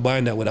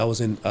combine that with I was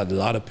in a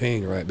lot of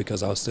pain, right?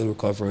 Because I was still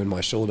recovering.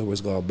 My shoulder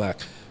was going back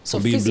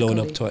from being blown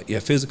up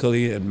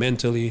physically and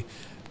mentally.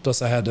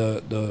 Plus I had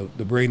the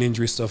brain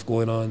injury stuff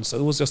going on. So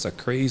it was just a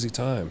crazy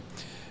time.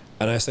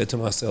 And I said to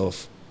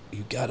myself,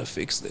 you gotta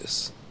fix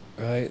this,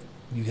 right?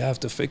 You have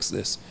to fix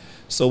this.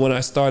 So when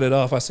I started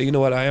off, I said, you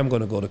know what, I am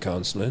gonna go to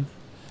counseling.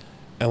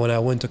 And when I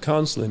went to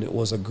counseling, it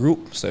was a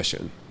group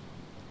session.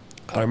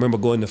 I remember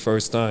going the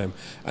first time,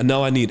 and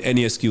now I need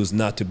any excuse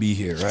not to be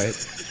here, right?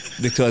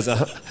 Because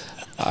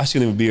I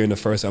shouldn't even be here in the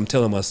first time. I'm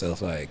telling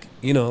myself, like,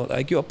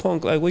 you're a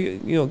punk, like,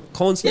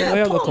 counseling,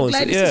 yeah, punk,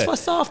 like, this is for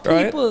soft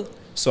people. Right?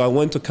 So I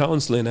went to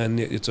counseling, and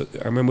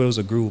I remember it was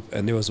a group,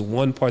 and there was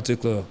one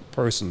particular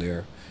person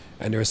there,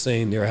 and they were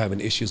saying they were having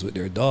issues with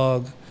their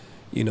dog,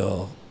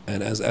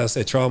 and as I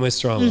said, trauma is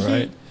trauma,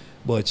 right?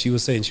 But she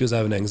was saying she was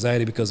having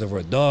anxiety because of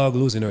her dog,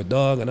 losing her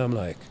dog, and I'm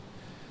like,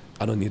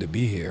 I don't need to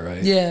be here,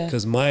 right? Yeah.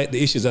 Because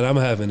the issues that I'm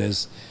having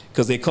is,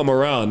 because they come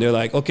around, they're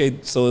like, okay,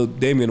 so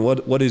Damion,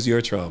 what is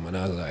your trauma? And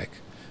I was like,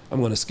 I'm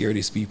going to scare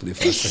these people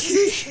if I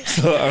say.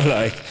 So I'm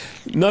like,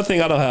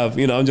 nothing, I don't have,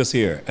 I'm just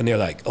here. And they're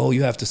like, oh,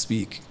 you have to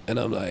speak. And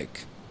I'm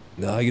like,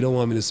 no, you don't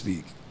want me to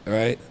speak, all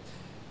right?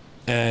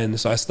 And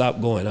so I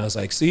stopped going. I was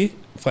like, see,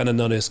 find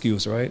another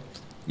excuse, right?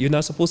 You're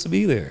not supposed to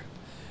be there.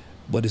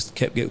 But it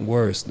kept getting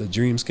worse. The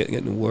dreams kept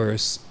getting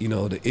worse.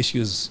 The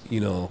issues,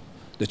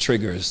 the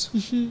triggers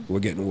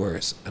were getting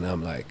worse. And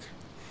I'm like,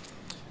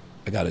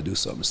 I got to do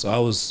something. So I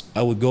was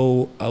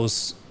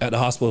at the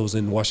hospital, I was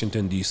in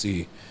Washington,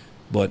 D.C.,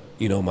 but,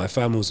 my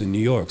family was in New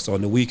York. So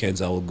on the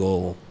weekends, I would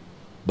go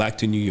back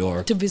to New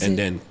York to visit, and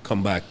then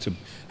come back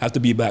have to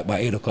be back by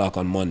 8 o'clock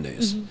on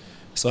Mondays.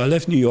 So I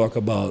left New York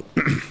about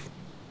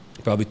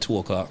probably 2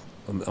 o'clock.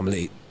 I'm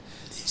late.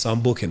 So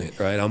I'm booking it,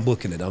 right?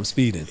 I'm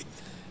speeding.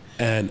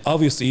 And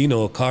obviously,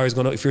 a car is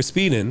if you're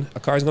speeding, a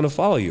car is going to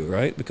follow you,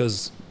 right?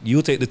 Because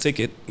you take the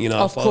ticket,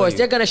 Of course,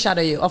 they're going to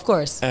shadow you, of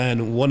course.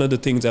 And one of the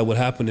things that would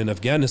happen in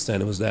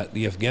Afghanistan was that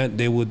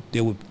they would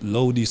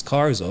load these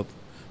cars up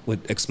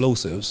with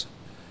explosives,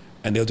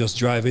 and they'll just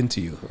drive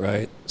into you,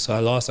 right? So I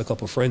lost a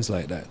couple of friends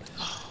like that.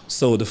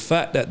 So the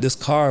fact that this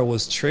car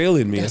was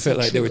trailing me, That's I felt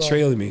a like they were trigger.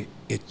 trailing me.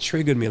 It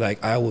triggered me like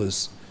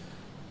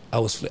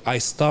I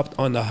stopped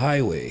on the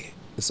highway.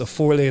 It's a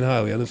 4-lane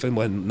highway. I don't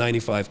know if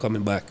 95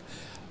 coming back.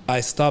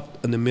 I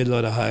stopped in the middle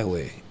of the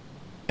highway,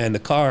 and the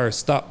car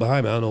stopped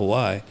behind me. I don't know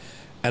why.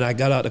 And I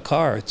got out the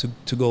car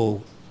to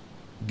go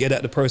get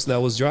at the person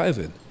that was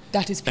driving.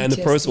 That is PTSD. And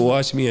the person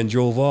watched me and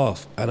drove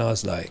off. And I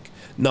was like,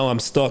 now I'm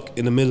stuck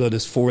in the middle of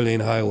this 4-lane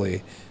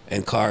highway,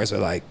 and cars are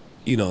like,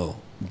 you know,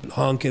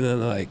 honking,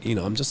 and like, you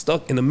know, I'm just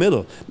stuck in the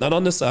middle. Not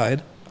on the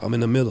side, I'm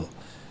in the middle.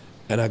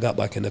 And I got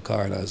back in the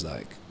car and I was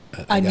like,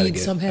 I need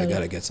some help. I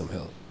gotta get some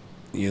help.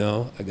 You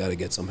know, I gotta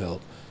get some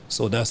help.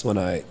 So that's when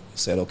I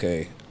said,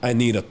 okay, I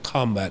need a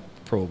combat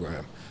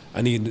program.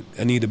 I need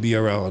to be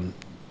around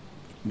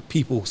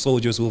people,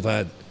 soldiers who've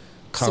had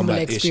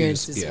combat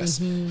issues. Yes.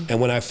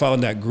 And when I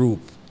found that group,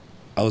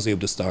 I was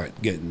able to start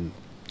getting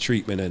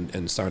treatment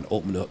and start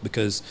opening up,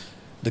 because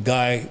the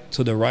guy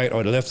to the right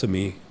or the left of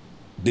me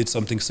did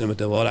something similar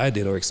to what I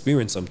did or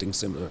experienced something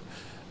similar.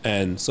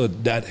 And so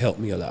that helped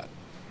me a lot.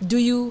 Do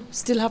you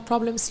still have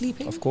problems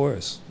sleeping? Of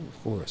course.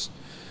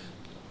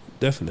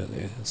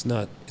 Definitely. It's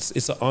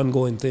an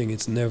ongoing thing.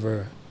 It's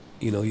never,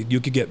 you know, you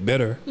could get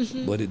better,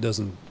 but it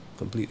doesn't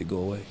completely go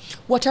away.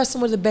 What are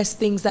some of the best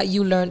things that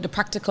you learned, the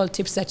practical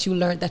tips that you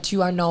learned that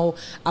you are now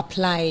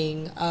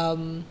applying,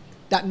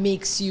 that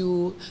makes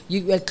you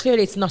well,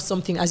 clearly it's not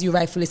something, as you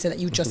rightfully said, that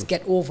you just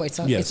get over.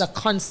 It's a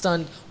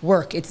constant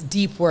work. It's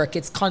deep work.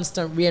 It's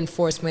constant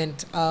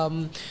reinforcement.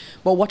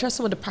 But what are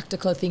some of the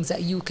practical things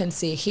that you can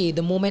say, hey,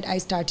 the moment I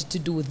started to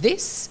do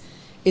this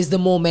is the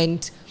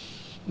moment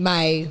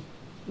my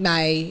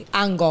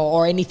anger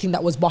or anything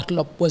that was bottled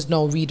up was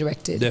now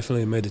redirected?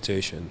 Definitely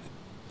meditation.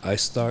 I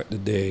start the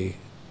day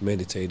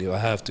meditating. I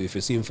have to, if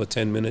it's even for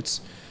 10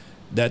 minutes,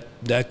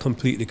 that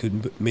completely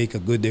could make a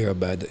good day or a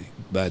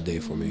bad day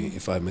for me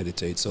if I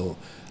meditate. So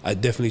I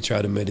definitely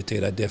try to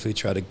meditate. I definitely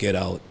try to get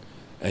out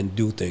and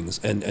do things.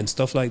 And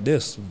stuff like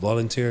this,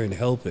 volunteering,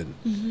 helping,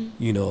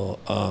 you know,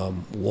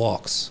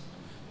 walks,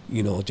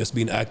 you know, just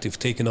being active,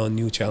 taking on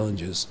new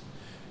challenges.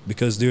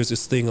 Because there's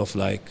this thing of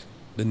like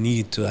the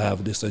need to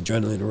have this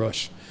adrenaline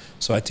rush.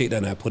 So I take that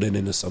and I put it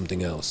into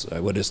something else.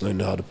 Whether it's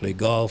learning how to play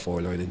golf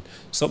or learning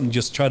something,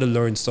 just try to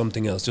learn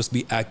something else. Just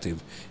be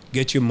active.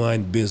 Get your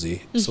mind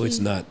busy so it's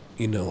not,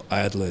 you know,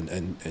 idling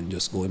and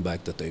just going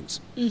back to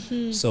things.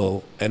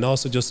 So, and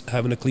also just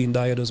having a clean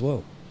diet as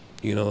well.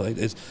 You know,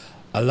 it's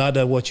a lot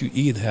of what you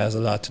eat has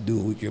a lot to do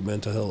with your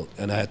mental health.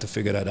 And I had to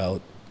figure that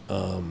out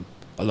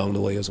along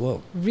the way as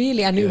well.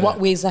 Really? And in what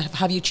ways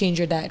have you changed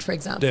your diet, for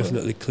example?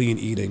 Definitely clean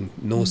eating,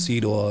 no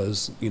seed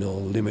oils, you know,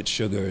 limit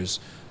sugars.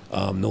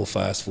 No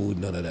fast food,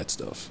 none of that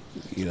stuff,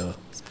 you know.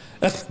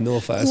 No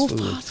fast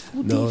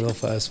food. No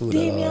fast food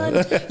Damion,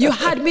 at all. you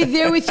had me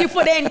there with you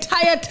for the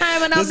entire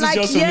time, and I'm like,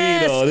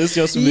 yes. This is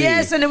just me.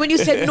 Yes, and then when you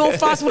said no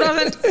fast food,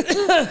 I was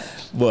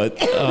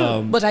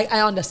like, but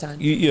I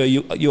understand.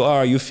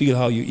 You feel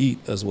how you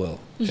eat as well.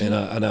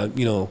 And I,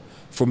 you know,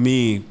 for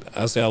me,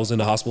 I say I was in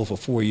the hospital for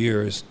 4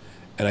 years,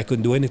 and I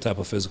couldn't do any type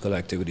of physical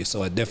activity.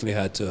 So I definitely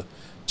had to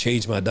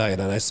change my diet,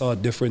 and I saw a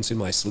difference in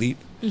my sleep.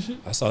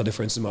 I saw a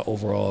difference in my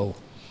overall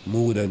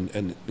mood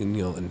and you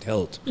know, and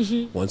health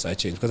once I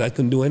changed, because I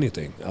couldn't do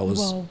anything.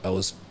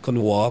 I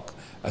couldn't walk.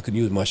 I couldn't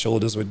use, my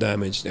shoulders were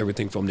damaged,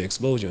 everything from the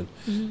explosion.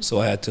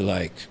 So I had to,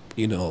 like,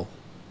 you know,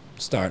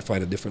 start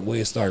finding different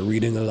ways, start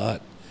reading a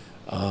lot,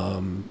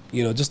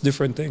 you know, just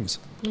different things.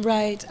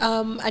 Right.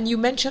 And you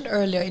mentioned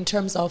earlier in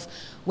terms of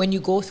when you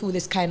go through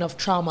this kind of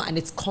trauma, and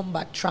it's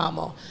combat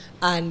trauma,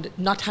 and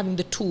not having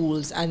the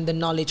tools and the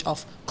knowledge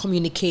of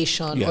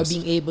communication, or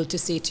being able to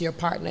say to your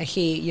partner,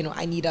 hey, you know,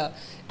 I need a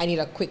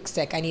quick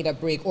sec, I need a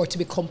break, or to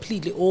be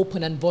completely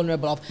open and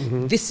vulnerable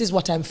of this is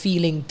what I'm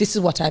feeling, this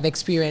is what I've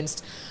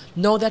experienced.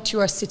 Now that you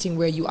are sitting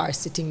where you are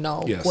sitting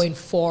now, going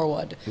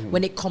forward,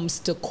 when it comes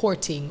to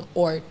courting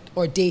or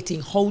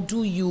dating, how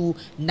do you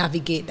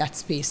navigate that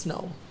space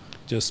now?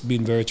 Just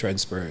being very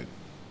transparent,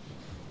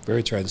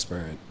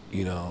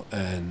 you know,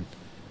 and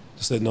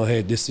just saying, no,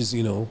 hey, this is,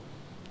 you know,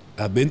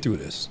 I've been through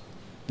this.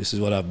 This is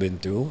what I've been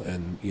through,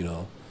 and, you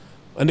know,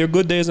 and there are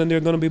good days and there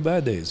are going to be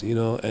bad days, you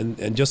know,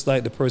 and just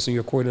like the person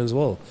you're courting as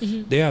well,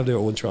 they have their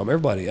own trauma.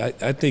 Everybody,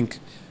 I think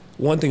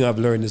one thing I've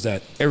learned is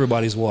that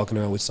everybody's walking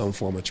around with some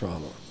form of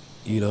trauma,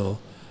 you know,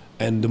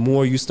 and the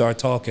more you start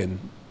talking,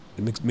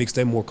 it makes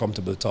them more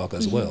comfortable to talk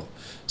as well.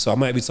 So I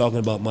might be talking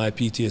about my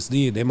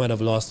PTSD. They might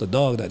have lost a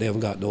dog that they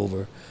haven't gotten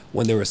over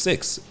when they were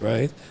 6,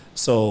 right?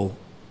 So,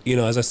 you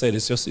know, as I said,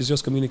 it's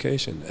just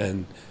communication,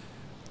 and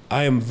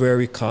I am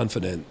very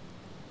confident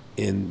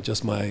in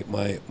just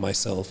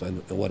myself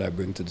and what I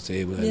bring to the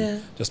table,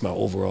 and just my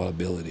overall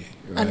ability,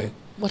 right? And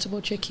what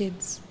about your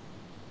kids?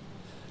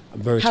 I'm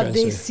very have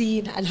they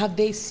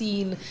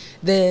seen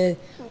the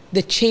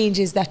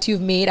changes that you've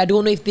made? I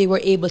don't know if they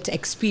were able to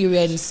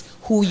experience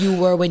who you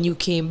were when you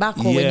came back,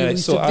 or when you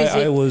used to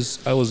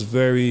visit. I was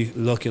very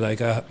lucky.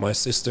 Like, my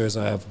sisters,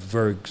 I have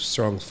very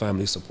strong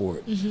family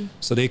support,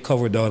 so they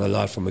covered down a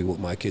lot for me with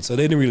my kids. So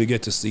they didn't really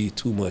get to see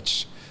too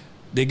much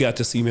they got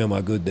to see me on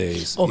my good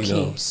days, Okay. you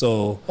know.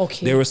 So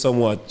Okay. they were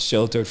somewhat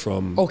sheltered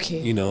from,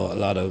 Okay. you know, a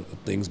lot of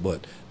things,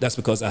 but that's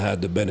because I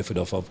had the benefit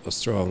of a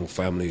strong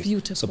family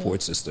Beautiful.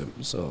 support system.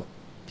 So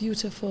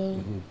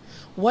Beautiful.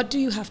 What do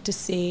you have to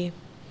say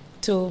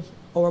to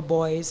our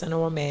boys and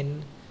our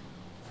men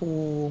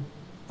who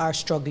are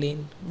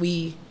struggling?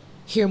 We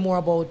hear more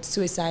about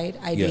suicide,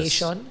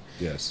 ideation.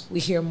 yes, We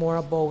hear more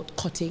about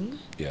cutting.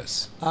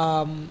 yes,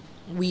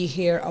 We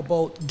hear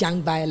about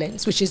gang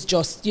violence, which is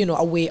just, you know,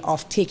 a way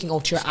of taking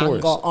out your Of course,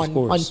 anger of on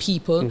course.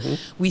 people.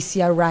 We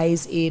see a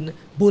rise in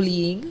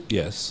bullying,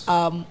 yes,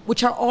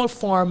 which are all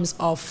forms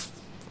of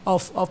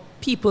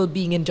people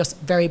being in just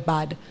very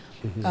bad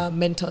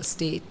mental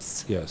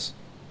states. yes.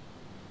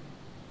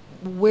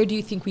 Where do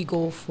you think we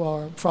go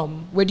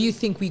from? Where do you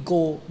think we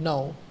go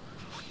now?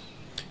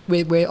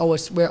 Where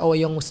our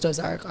youngsters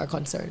are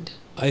concerned.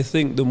 I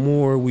think the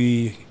more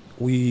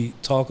we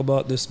talk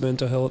about this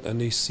mental health and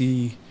they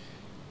see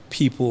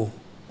people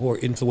who are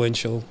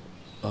influential,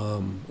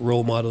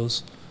 role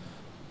models,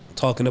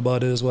 talking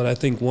about it as well. I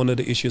think one of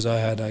the issues I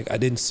had, I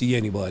didn't see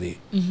anybody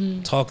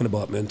talking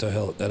about mental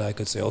health that I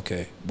could say,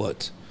 okay,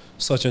 but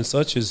such and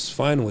such is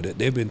fine with it.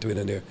 They've been through it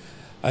in there.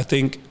 I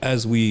think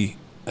as we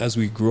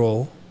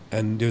grow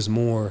and there's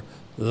more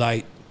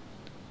light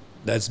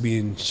that's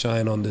being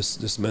shined on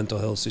this mental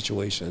health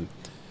situation.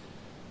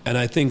 And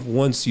I think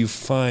once you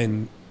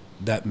find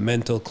that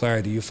mental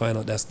clarity, you find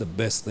out that's the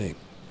best thing,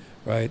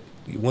 right?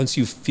 Once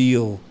you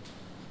feel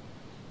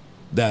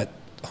that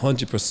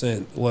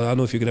 100%, well, I don't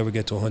know if you could ever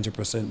get to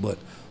 100%, but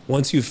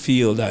once you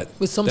feel that...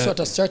 With some sort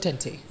of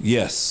certainty.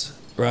 Yes,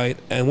 right?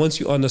 And once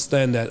you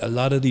understand that a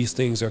lot of these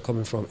things are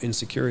coming from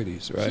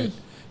insecurities, right?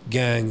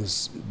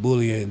 Gangs,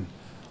 bullying,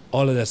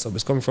 all of that stuff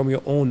is coming from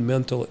your own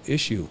mental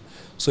issue.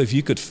 So if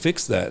you could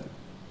fix that,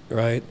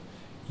 right,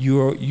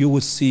 you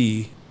would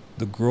see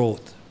the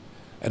growth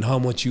and how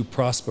much you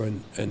prosper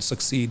and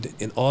succeed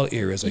in all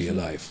areas of your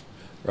life,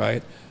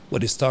 right?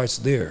 But it starts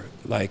there.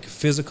 Like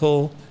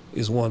physical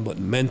is one, but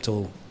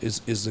mental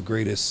is the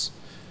greatest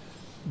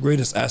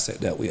asset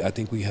that I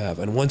think we have.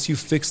 And once you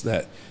fix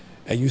that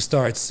and you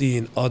start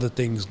seeing other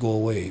things go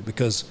away,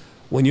 because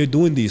when you're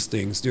doing these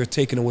things, they're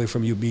taken away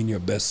from you being your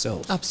best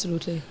self.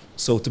 Absolutely.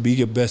 So to be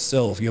your best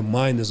self, your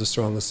mind is the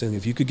strongest thing.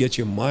 If you could get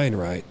your mind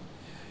right,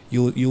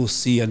 you'll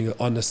see and you'll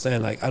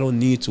understand, like, I don't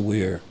need to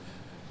wear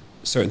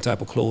certain type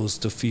of clothes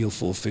to feel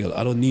fulfilled.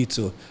 I don't need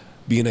to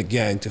be in a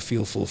gang to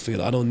feel fulfilled.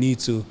 I don't need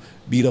to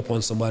beat up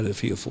on somebody to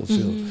feel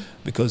fulfilled.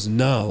 Because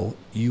now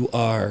you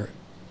are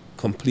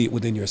complete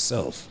within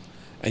yourself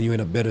and you're in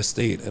a better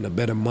state, and a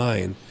better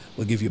mind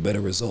will give you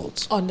better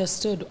results.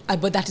 Understood.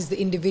 But that is the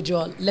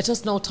individual. Let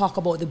us now talk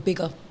about the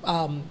bigger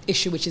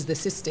issue, which is the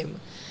system,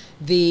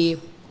 the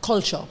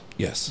culture,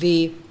 Yes.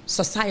 the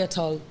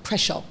societal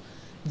pressure,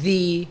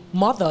 the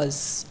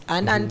mothers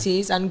and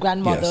aunties and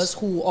grandmothers Yes.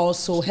 who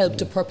also help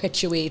to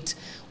perpetuate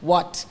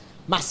what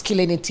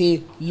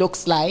masculinity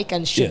looks like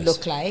and should Yes.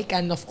 look like,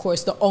 and of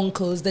course the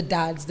uncles, the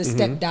dads, the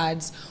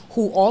stepdads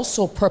who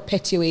also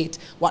perpetuate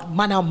what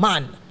man are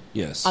man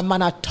Yes. and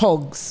man are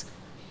thugs.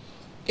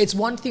 It's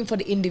one thing for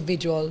the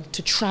individual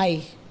to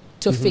try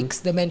to fix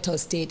the mental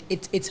state.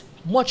 It's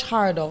much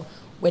harder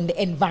when the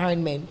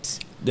environment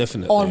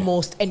Definitely.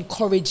 almost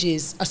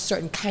encourages a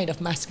certain kind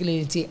of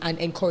masculinity and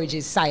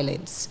encourages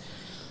silence.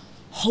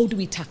 How do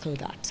we tackle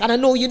that? And I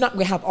know you're not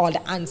going to have all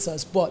the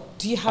answers, but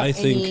do you have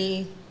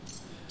any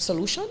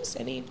solutions?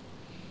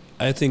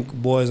 I think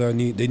boys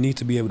they need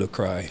to be able to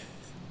cry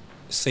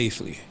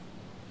safely.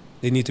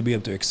 They need to be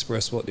able to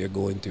express what they're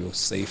going through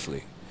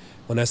safely.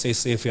 When I say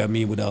safely, I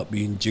mean without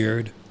being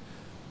jeered,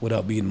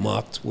 without being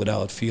mocked,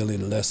 without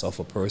feeling less of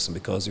a person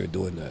because they're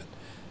doing that.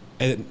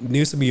 And it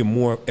needs to be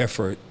more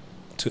effort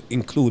to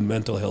include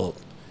mental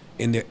health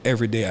in their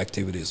everyday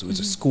activities, which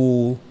is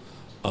school,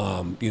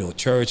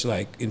 church,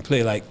 like in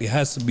play. Like it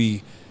has to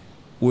be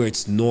where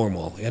it's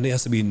normal, and it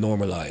has to be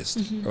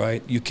normalized,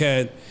 right? You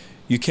can't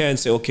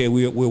say, okay,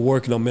 we're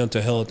working on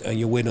mental health, and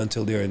you wait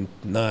until they're in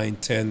 9,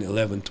 10,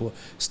 11,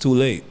 12. It's too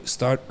late.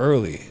 Start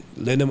early.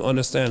 Let them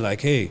understand,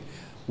 like, hey,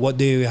 what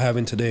day are you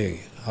having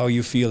today? How are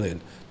you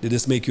feeling? Did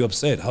this make you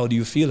upset? How do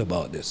you feel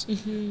about this? Do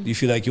you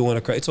feel like you want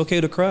to cry? It's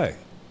okay to cry.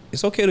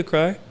 It's okay to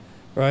cry,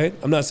 right?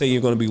 I'm not saying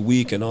you're going to be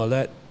weak and all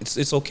that.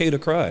 It's okay to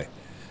cry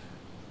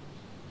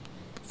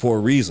for a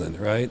reason,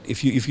 right?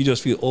 If you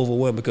just feel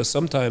overwhelmed, because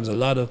sometimes a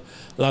lot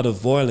of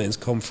violence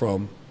come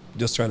from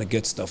just trying to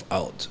get stuff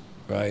out,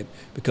 right?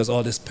 Because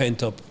all this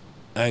pent up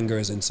anger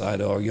is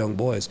inside our young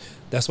boys.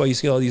 That's why you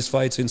see all these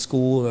fights in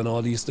school and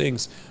all these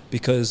things,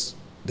 because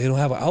they don't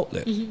have an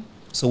outlet.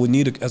 So we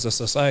need, as a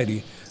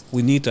society,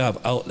 we need to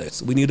have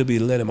outlets. We need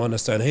to let them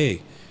understand,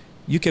 hey,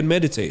 you can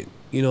meditate.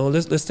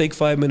 Let's take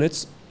 5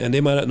 minutes, and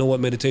they might not know what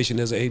meditation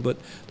is, but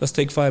let's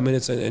take 5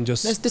 minutes and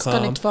just let's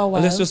disconnect for a while.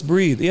 And let's just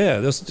breathe. Yeah,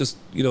 let's just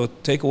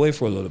take away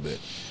for a little bit.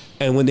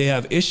 And when they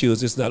have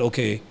issues, it's not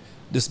okay.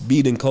 This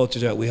beating culture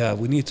that we have,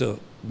 we need to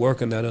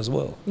work on that as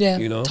well.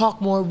 Yeah, talk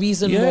more,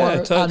 reason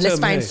more. Let's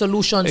find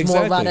solutions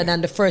more rather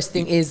than the first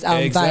thing is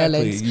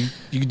violence.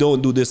 You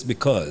don't do this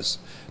because.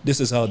 this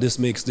is how this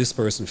makes this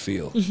person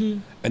feel.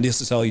 And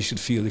this is how you should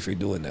feel if you're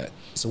doing that.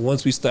 So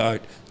once we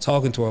start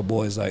talking to our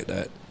boys like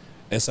that,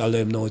 and so I let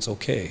them know it's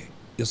okay.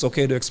 It's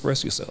okay to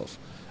express yourself.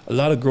 A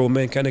lot of grown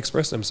men can't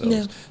express themselves.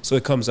 Yeah. So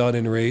it comes out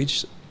in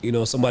rage. You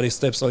know, somebody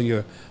steps on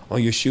your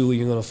shoe,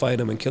 you're gonna fight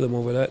them and kill them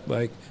over that,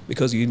 like,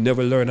 because you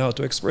never learn how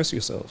to express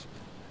yourself,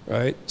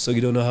 right? So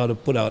you don't know how to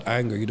put out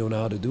anger. You don't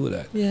know how to do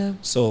that. Yeah.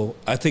 So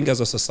I think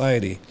as a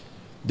society,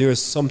 there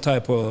is some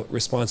type of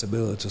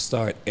responsibility to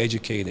start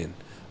educating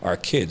our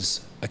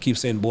kids. I keep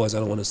saying boys, I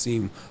don't want to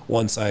seem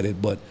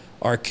one-sided, but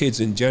our kids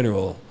in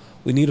general,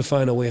 we need to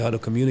find a way how to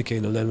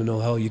communicate and let them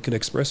know how you can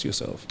express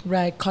yourself.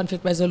 Right,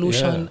 conflict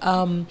resolution.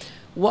 Yeah.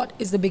 What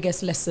is the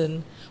biggest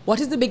lesson?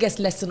 What is the biggest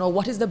lesson, or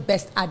what is the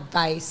best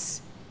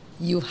advice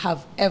you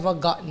have ever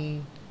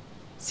gotten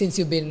since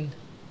you've been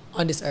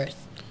on this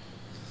earth?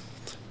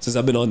 Since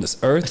I've been on this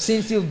earth?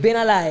 Since you've been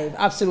alive,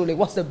 absolutely.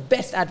 What's the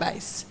best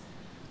advice?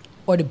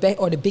 Or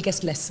the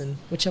biggest lesson,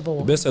 whichever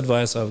one. The best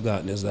advice I've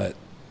gotten is that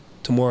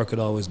tomorrow could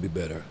always be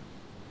better.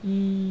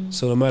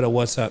 So no matter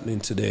what's happening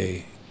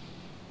today,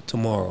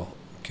 tomorrow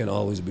can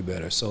always be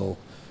better. So,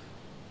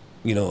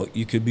 you know,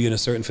 you could be in a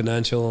certain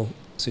financial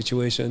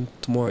situation,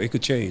 tomorrow it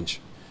could change.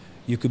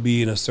 You could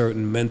be in a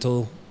certain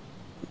mental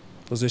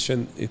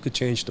position, it could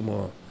change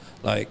tomorrow.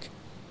 Like,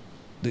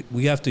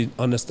 we have to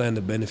understand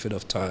the benefit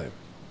of time,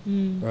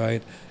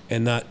 right?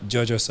 And not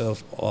judge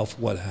ourselves off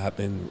what's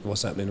happening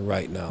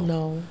right now.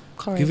 No,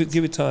 correct.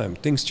 Give it time.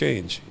 Things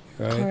change,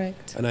 right?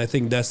 Correct. And I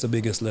think that's the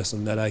biggest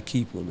lesson that I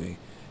keep with me.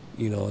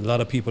 You know, a lot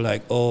of people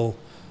like, oh,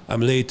 I'm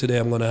late today,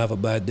 I'm gonna have a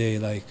bad day.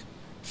 Like,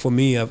 for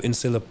me, I've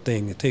instilled a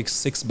thing. It takes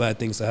 6 bad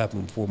things to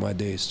happen before my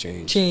days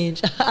change.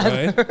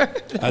 Right?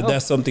 And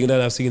that's something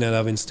that I've seen that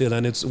I've instilled,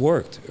 and it's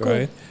worked,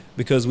 right?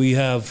 Because we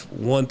have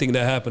one thing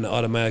that happened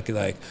automatically,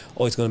 like,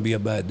 oh, it's gonna be a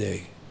bad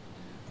day.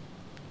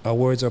 Our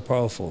words are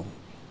powerful,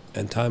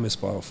 and time is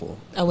powerful.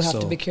 And we have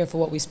to be careful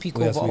what we speak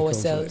over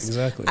ourselves.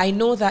 Exactly. I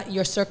know that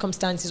your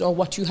circumstances, or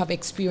what you have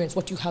experienced,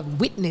 what you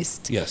have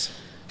witnessed,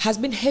 has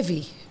been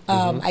heavy.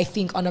 I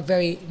think on a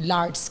very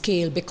large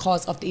scale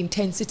because of the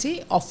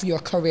intensity of your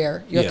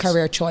career,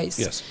 career choice.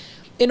 Yes.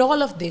 In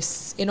all of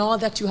this, in all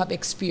that you have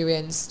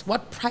experienced,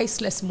 what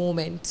priceless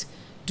moment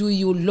do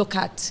you look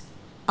at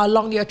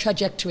along your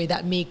trajectory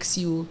that makes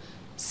you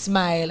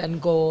smile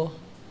and go,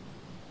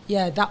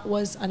 yeah, that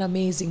was an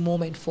amazing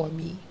moment for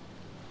me?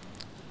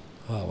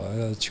 Oh, well, I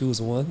gotta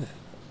choose one.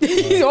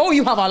 Oh,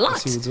 you have a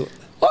lot.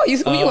 Oh, you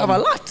have a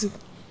lot.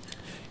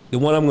 The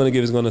one I'm gonna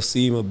give is gonna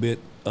seem a bit,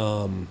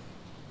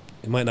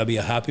 it might not be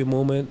a happy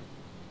moment,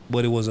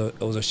 but it was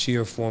a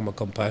sheer form of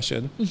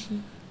compassion.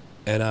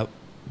 And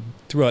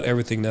throughout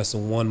everything, that's the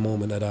one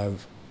moment that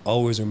I've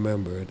always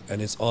remembered,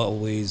 and it's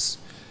always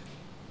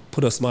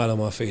put a smile on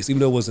my face, even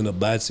though it was in a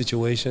bad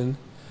situation.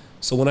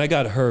 So when I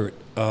got hurt,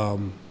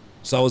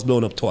 so I was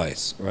blown up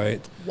twice,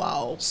 right?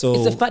 Wow. So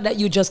it's the fact that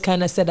you just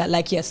kind of said that,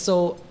 like, yes,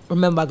 so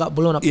remember I got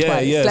blown up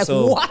twice. Yeah, like,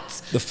 so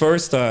what? The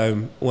first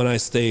time when I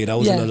stayed, I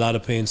was in a lot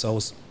of pain, so I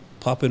was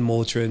popping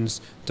Motrins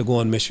to go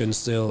on mission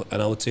still,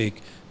 and I would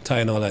take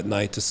Tylenol at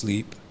night to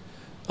sleep,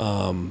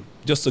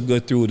 just to go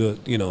through the,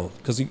 you know,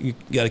 because you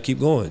got to keep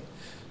going.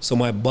 So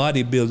my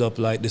body built up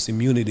like this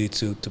immunity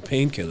to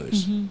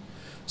painkillers.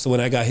 So when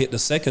I got hit the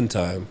second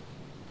time,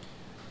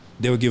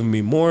 they were giving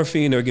me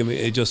morphine,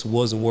 it just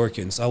wasn't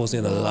working. So I was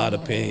in a lot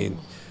of pain.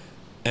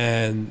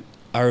 And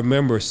I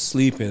remember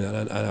sleeping,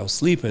 and I was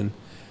sleeping,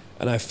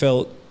 and I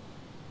felt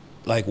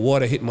like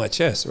water hit my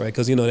chest, right?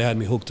 Because, you know, they had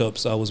me hooked up,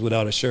 so I was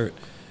without a shirt.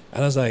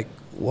 And I was like,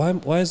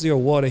 why is there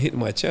water hitting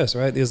my chest,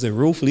 right? Is the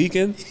roof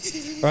leaking,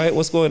 right?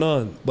 What's going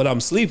on? But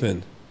I'm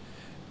sleeping.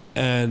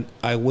 And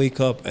I wake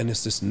up, and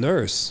it's this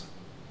nurse,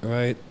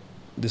 right?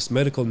 This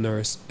medical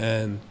nurse,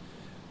 and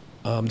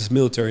this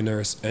military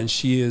nurse, and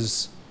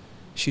she's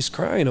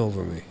crying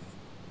over me,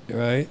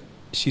 right?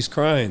 She's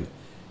crying.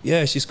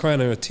 Yeah, she's crying,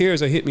 and her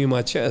tears are hitting me in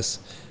my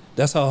chest.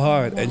 That's how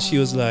hard. Wow. And she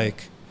was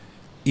like,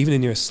 even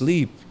in your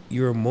sleep,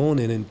 you're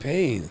moaning in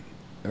pain,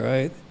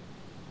 right?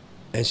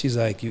 And she's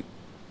like, you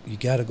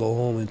got to go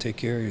home and take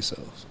care of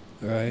yourself,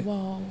 right?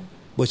 Wow.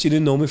 But she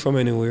didn't know me from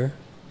anywhere.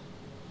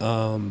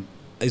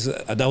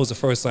 That was the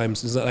first time.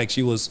 It's not like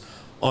she was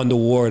on the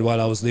ward while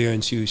I was there,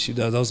 and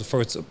that was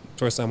the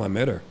first time I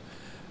met her.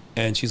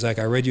 And she's like,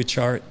 I read your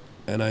chart,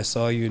 and I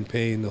saw you in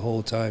pain the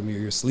whole time.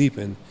 You're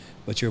sleeping,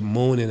 but you're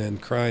moaning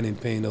and crying in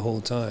pain the whole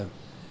time.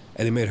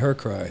 And it made her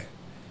cry.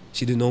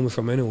 She didn't know me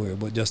from anywhere,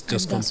 but just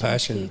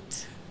compassion.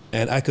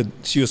 And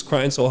she was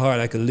crying so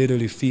hard, I could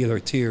literally feel her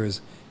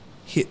tears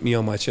hit me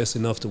on my chest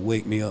enough to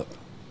wake me up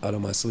out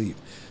of my sleep.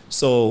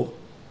 So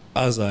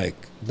I was like,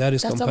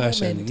 that's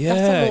compassion.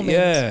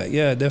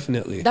 Yeah,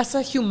 definitely. That's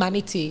a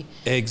humanity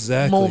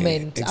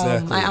moment.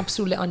 I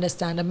absolutely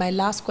understand. And my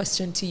last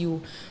question to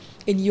you,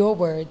 in your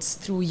words,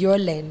 through your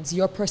lens,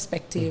 your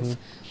perspective,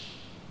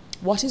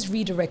 what is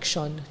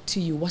redirection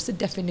to you? What's the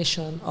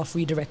definition of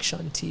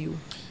redirection to you?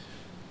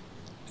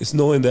 It's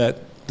knowing that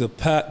the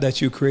path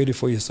that you created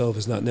for yourself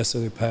is not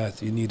necessarily the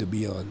path you need to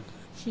be on.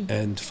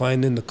 And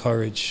finding the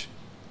courage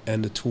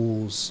and the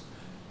tools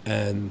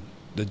and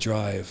the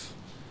drive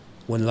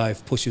when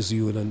life pushes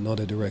you in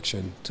another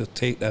direction, to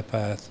take that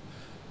path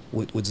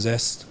with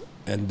zest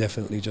and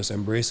definitely just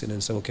embrace it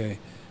and say, okay,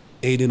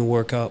 A didn't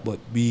work out, but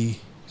B,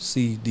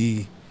 C,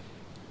 D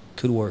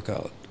could work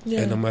out.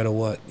 Yeah. And no matter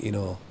what, you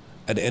know,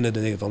 at the end of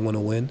the day, if I'm going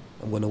to win,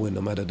 I'm going to win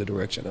no matter the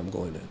direction I'm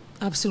going in.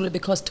 Absolutely,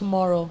 because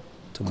tomorrow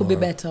could be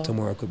better.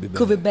 Tomorrow could be better.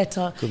 Could be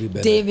better. Could be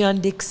better.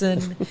 Damian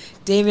Dixon,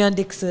 Damian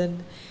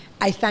Dixon,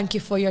 I thank you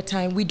for your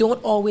time. We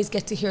don't always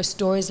get to hear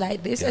stories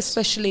like this, Yes.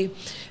 especially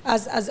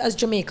as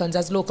Jamaicans,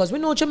 as locals. We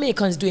know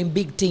Jamaicans doing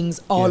big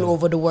things all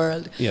over the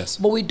world. Yes.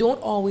 But we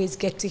don't always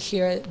get to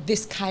hear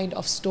this kind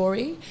of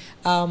story,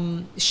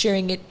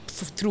 sharing it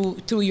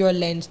through your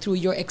lens, through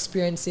your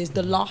experiences,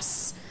 the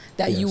loss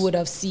that you would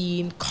have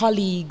seen,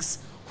 colleagues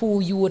who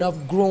you would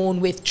have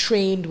grown with,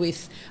 trained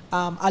with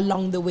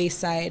along the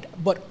wayside,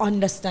 but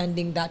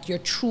understanding that your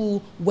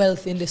true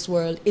wealth in this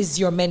world is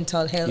your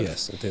mental health.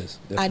 Yes, it is.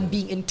 Definitely. And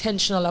being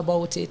intentional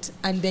about it,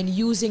 and then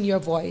using your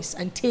voice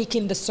and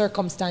taking the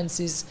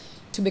circumstances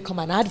to become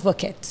an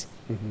advocate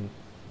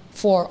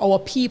for our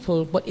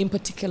people, but in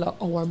particular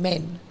our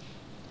men,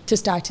 to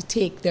start to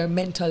take their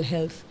mental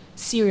health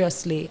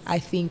seriously, I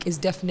think is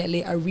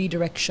definitely a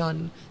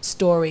redirection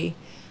story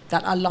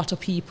that a lot of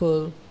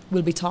people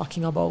will be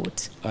talking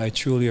about. I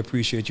truly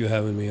appreciate you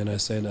having me, and I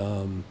said,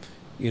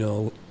 you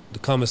know, the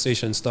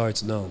conversation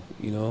starts now.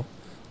 You know,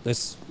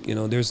 let's, you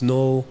know, there's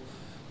no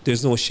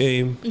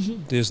shame.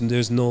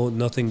 There's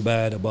nothing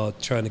bad about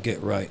trying to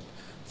get right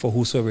for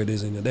whosoever it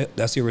is in you.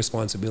 That's your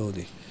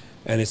responsibility,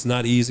 and it's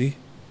not easy,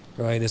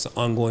 right? It's an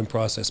ongoing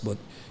process, but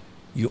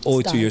you owe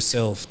it to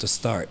yourself to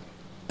start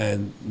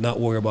and not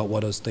worry about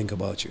what others think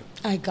about you.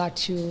 I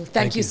got you.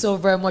 Thank you so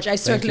very much. I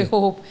certainly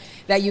hope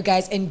that you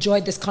guys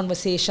enjoyed this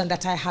conversation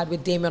that I had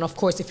with Damion. Of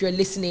course, if you're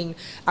listening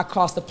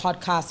across the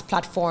podcast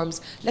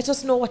platforms, let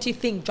us know what you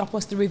think. Drop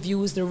us the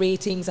reviews, the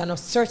ratings, and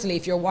certainly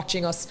if you're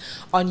watching us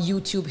on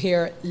YouTube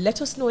here,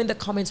 let us know in the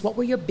comments what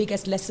were your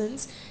biggest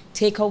lessons,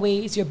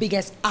 takeaways, your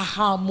biggest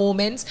aha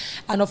moments.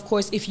 And of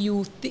course, if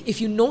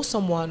you know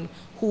someone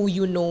who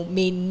you know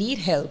may need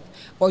help,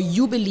 or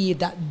you believe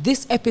that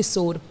this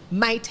episode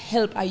might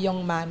help a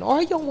young man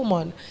or a young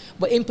woman,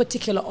 but in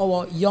particular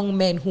our young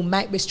men who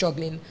might be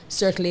struggling,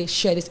 certainly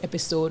share this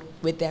episode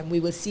with them. We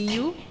will see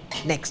you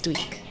next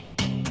week.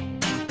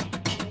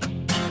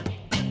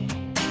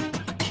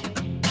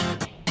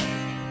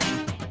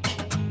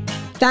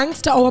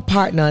 Thanks to our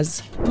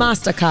partners,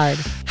 MasterCard,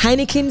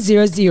 Heineken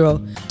 00,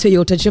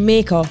 Toyota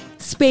Jamaica,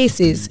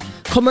 Spaces,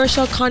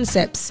 Commercial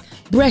Concepts,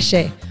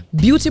 Brescia,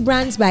 Beauty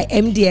Brands by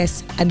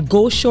MDS, and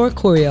Go Shore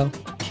Courier.